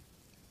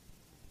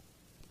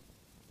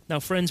 Now,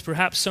 friends,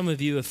 perhaps some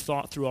of you have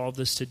thought through all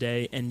this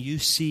today, and you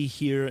see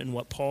here in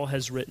what Paul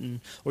has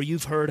written, or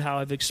you've heard how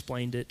I've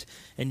explained it,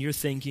 and you're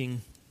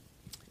thinking,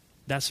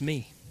 that's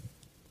me.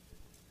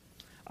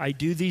 I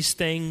do these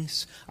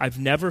things. I've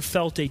never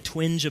felt a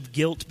twinge of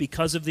guilt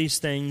because of these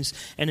things,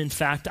 and in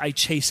fact, I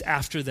chase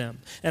after them,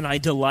 and I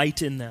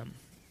delight in them.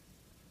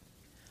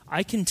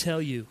 I can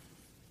tell you,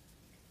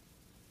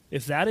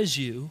 if that is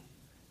you,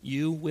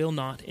 you will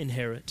not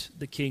inherit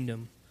the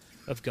kingdom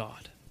of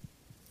God.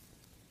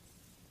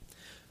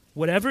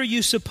 Whatever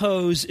you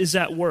suppose is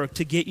at work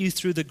to get you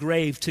through the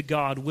grave to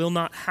God will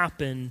not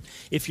happen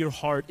if your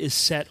heart is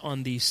set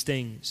on these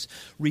things,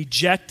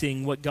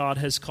 rejecting what God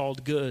has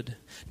called good,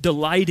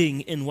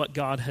 delighting in what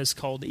God has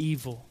called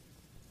evil.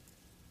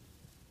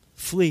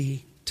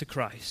 Flee to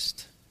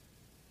Christ.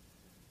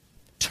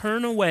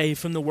 Turn away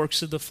from the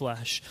works of the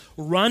flesh.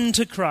 Run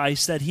to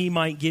Christ that he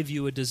might give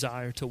you a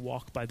desire to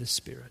walk by the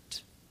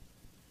Spirit.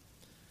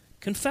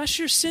 Confess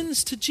your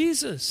sins to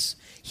Jesus.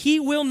 He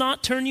will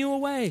not turn you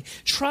away.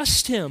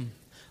 Trust him.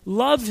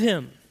 Love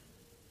him.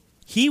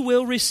 He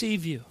will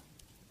receive you.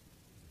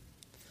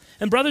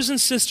 And brothers and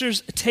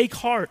sisters, take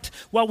heart.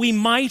 While we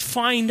might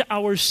find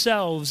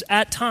ourselves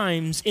at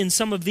times in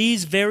some of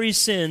these very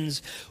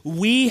sins,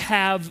 we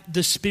have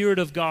the Spirit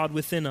of God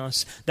within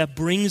us that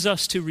brings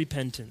us to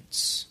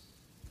repentance.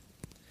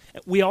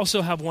 We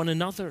also have one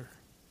another.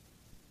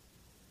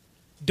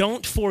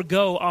 Don't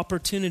forego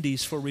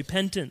opportunities for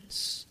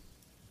repentance,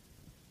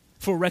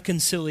 for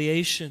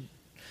reconciliation,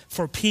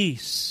 for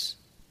peace.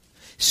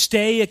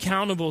 Stay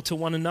accountable to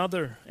one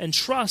another and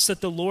trust that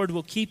the Lord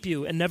will keep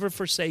you and never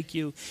forsake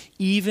you,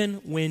 even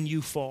when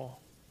you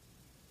fall.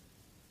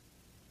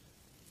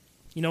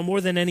 You know,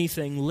 more than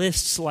anything,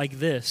 lists like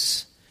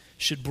this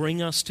should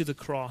bring us to the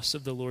cross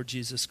of the Lord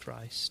Jesus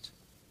Christ.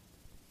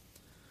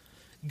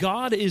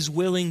 God is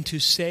willing to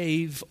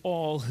save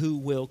all who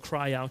will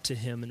cry out to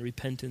him in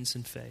repentance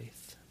and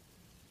faith.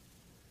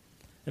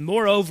 And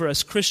moreover,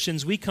 as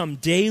Christians, we come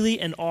daily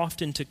and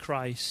often to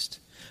Christ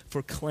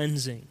for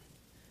cleansing,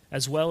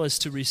 as well as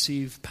to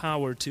receive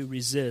power to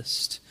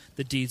resist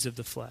the deeds of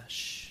the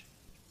flesh.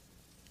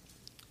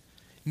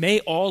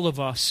 May all of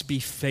us be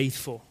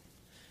faithful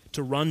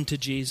to run to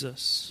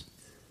Jesus,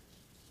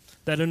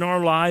 that in our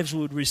lives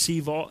we would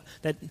receive all,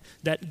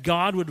 that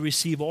God would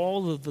receive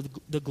all of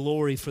the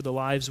glory for the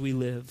lives we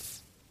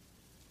live,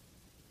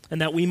 and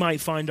that we might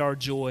find our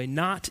joy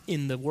not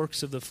in the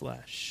works of the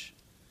flesh,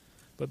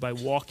 but by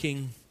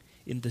walking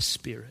in the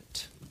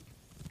Spirit.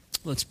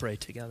 Let's pray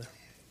together.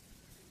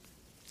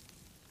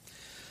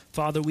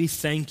 Father, we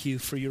thank you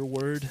for your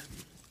word.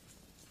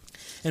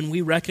 And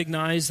we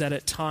recognize that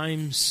at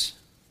times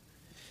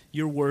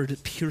your word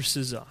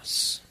pierces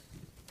us.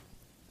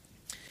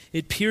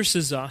 It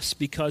pierces us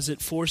because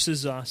it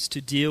forces us to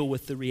deal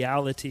with the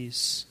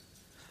realities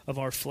of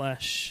our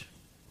flesh.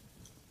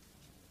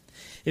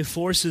 It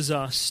forces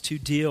us to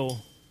deal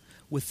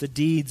with the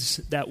deeds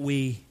that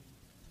we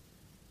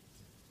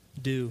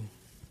do,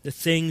 the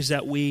things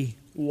that we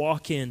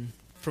walk in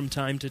from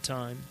time to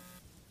time,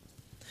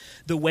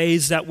 the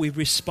ways that we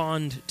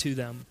respond to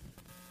them.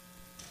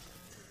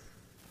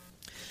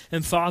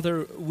 And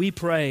Father, we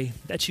pray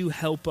that you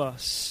help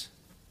us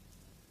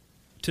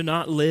to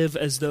not live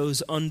as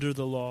those under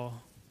the law,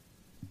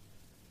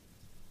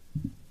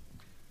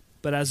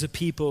 but as a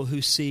people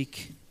who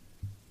seek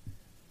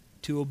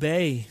to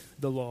obey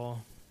the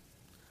law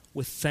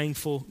with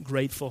thankful,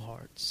 grateful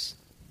hearts,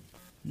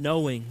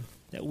 knowing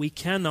that we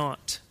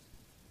cannot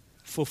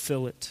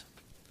fulfill it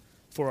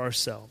for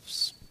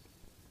ourselves,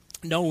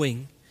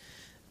 knowing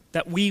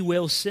that we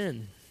will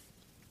sin,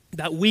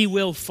 that we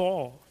will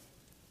fall,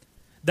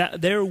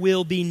 that there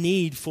will be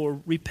need for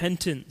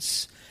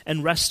repentance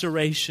and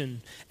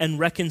restoration and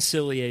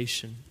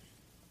reconciliation.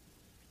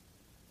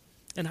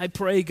 And I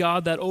pray,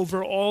 God, that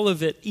over all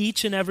of it,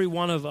 each and every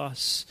one of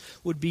us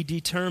would be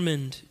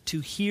determined to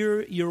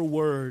hear your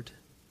word,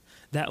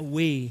 that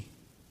we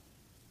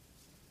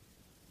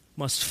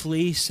must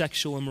flee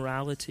sexual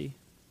immorality,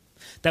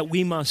 that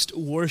we must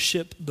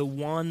worship the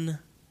one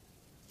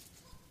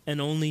and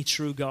only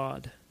true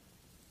God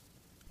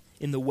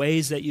in the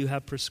ways that you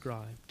have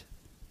prescribed,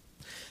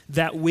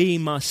 that we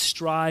must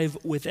strive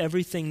with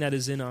everything that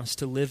is in us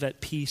to live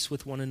at peace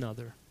with one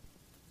another,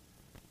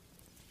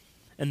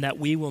 and that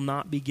we will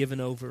not be given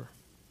over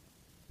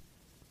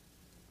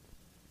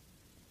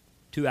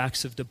to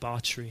acts of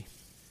debauchery.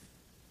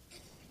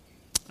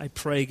 I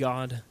pray,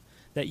 God,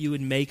 that you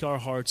would make our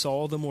hearts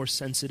all the more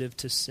sensitive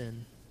to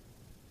sin,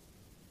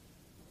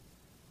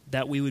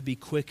 that we would be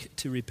quick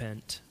to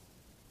repent,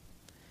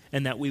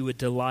 and that we would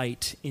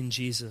delight in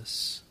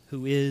Jesus,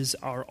 who is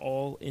our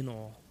all in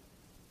all.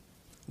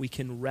 We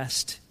can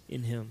rest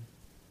in him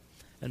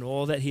and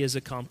all that he has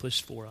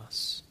accomplished for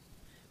us.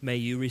 May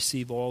you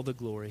receive all the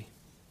glory.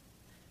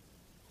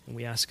 And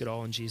we ask it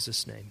all in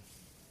Jesus' name.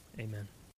 Amen.